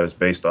novel that it's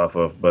based off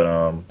of, but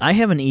I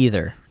haven't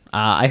either.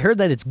 I heard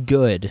that it's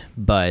good,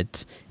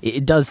 but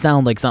it does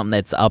sound like something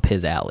that's up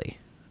his alley.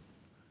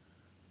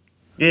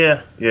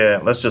 Yeah.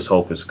 Let's just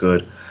hope it's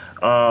good.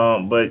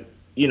 But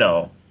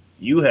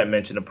you had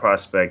mentioned the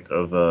prospect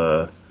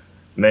of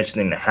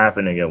mentioning The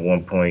Happening at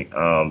one point.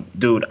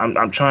 Dude,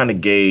 I'm trying to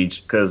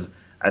gauge because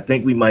I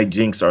think we might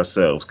jinx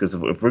ourselves because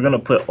if we're gonna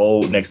put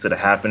Old next to The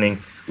Happening,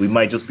 we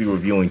might just be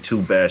reviewing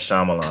two bad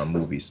Shyamalan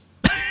movies.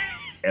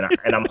 And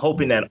I'm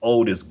hoping that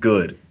Old is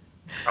good.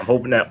 I'm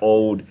hoping that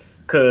Old,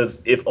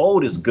 because if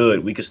Old is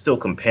good, we could still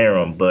compare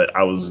them. But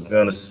I was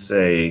gonna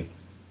say,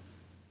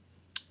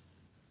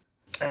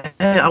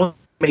 I was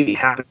maybe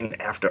Happening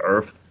After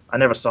Earth. I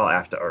never saw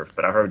After Earth,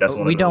 but I heard that's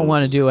one of We those. don't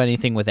want to do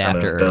anything with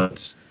After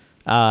Earth.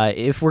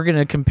 If we're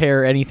gonna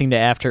compare anything to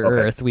After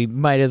Earth, we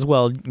might as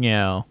well,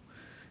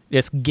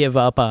 just give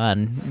up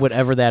on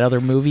whatever that other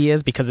movie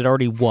is because it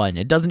already won.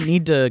 It doesn't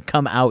need to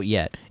come out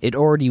yet. It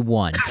already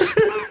won.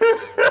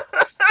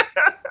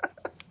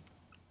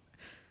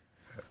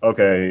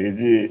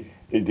 Okay,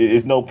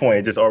 it's no point.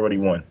 It just already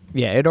won.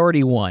 Yeah, it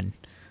already won.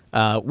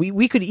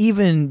 We could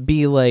even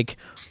be like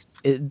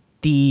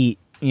we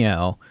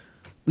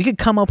could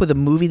come up with a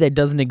movie that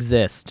doesn't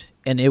exist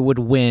and it would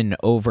win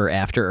over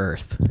After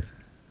Earth.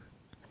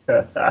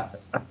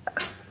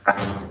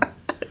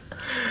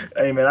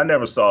 Hey man, I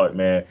never saw it,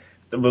 man.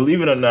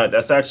 Believe it or not,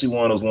 that's actually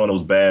one of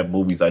those bad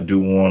movies I do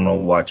want to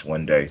watch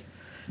one day.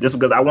 Just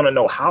because I want to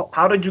know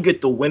how did you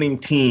get the winning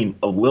team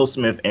of Will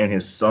Smith and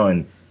his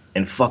son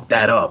and fuck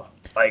that up?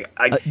 By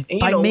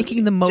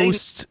making the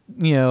most,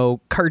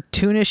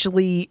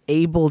 cartoonishly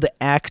abled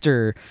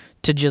actor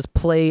to just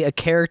play a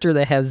character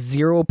that has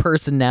zero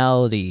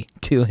personality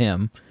to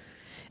him,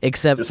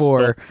 except just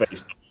for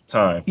stoic-faced all the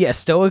time. Yeah,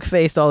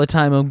 stoic-faced all the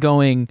time of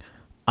going,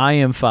 "I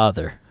am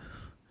father."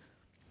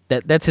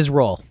 That's his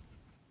role.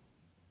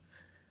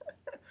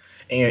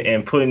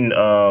 And putting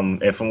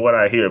and from what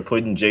I hear,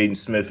 putting Jaden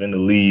Smith in the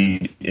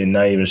lead and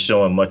not even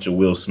showing much of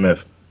Will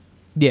Smith.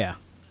 Yeah.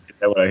 Is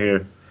that what I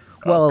hear?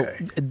 Well,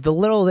 okay. The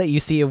little that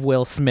you see of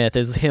Will Smith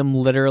is him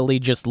literally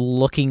just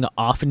looking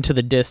off into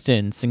the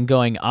distance and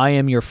going, "I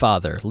am your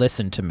father.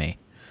 Listen to me."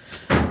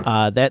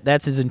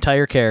 That's his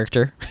entire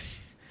character.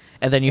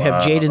 And then you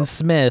have Jaden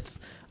Smith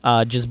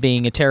just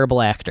being a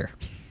terrible actor.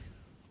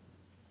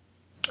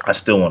 I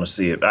still want to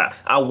see it.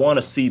 I want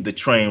to see the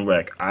train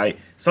wreck.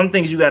 Some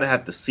things you gotta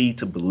have to see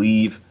to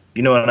believe.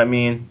 You know what I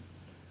mean?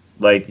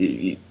 Like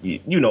you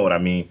know what I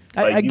mean.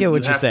 Like, I get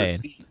what you're saying.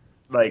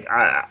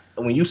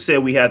 When you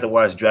said we had to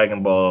watch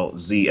Dragon Ball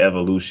Z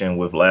Evolution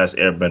with Last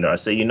Airbender, I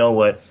say, you know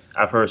what?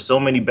 I've heard so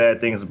many bad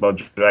things about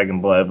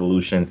Dragon Ball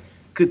Evolution.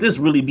 Could this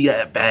really be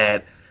that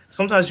bad?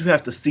 Sometimes you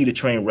have to see the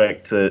train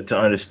wreck to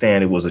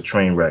understand it was a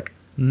train wreck.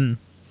 Mm.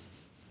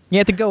 You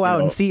have to go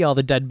out and see all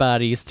the dead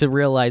bodies to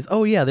realize,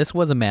 oh yeah, this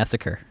was a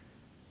massacre.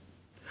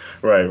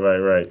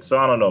 Right. So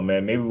I don't know,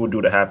 man. Maybe we'll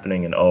do The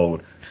Happening in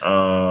Old.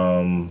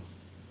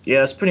 Yeah,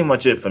 that's pretty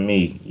much it for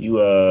me. You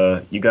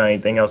got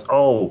anything else?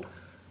 Oh,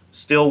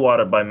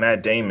 Stillwater by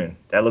Matt Damon.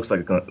 That looks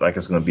like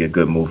it's gonna be a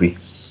good movie.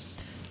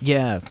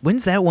 Yeah,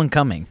 when's that one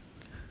coming?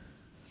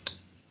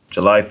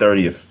 July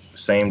 30th,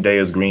 same day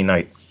as Green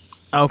Knight.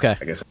 Okay.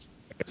 I guess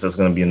that's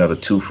gonna be another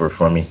twofer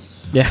for me.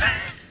 Yeah.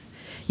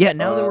 Yeah,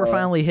 now that we're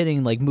finally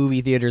hitting like movie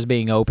theaters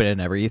being open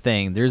and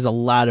everything, there's a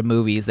lot of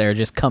movies that are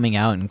just coming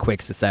out in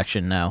quick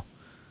succession now.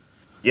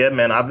 Yeah,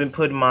 man, I've been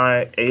putting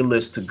my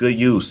A-list to good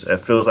use.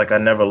 It feels like I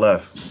never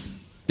left.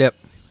 Yep.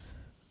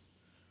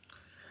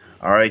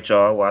 All right,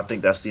 y'all. Well, I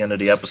think that's the end of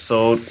the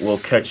episode. We'll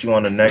catch you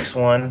on the next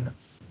one.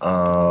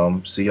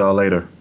 See y'all later.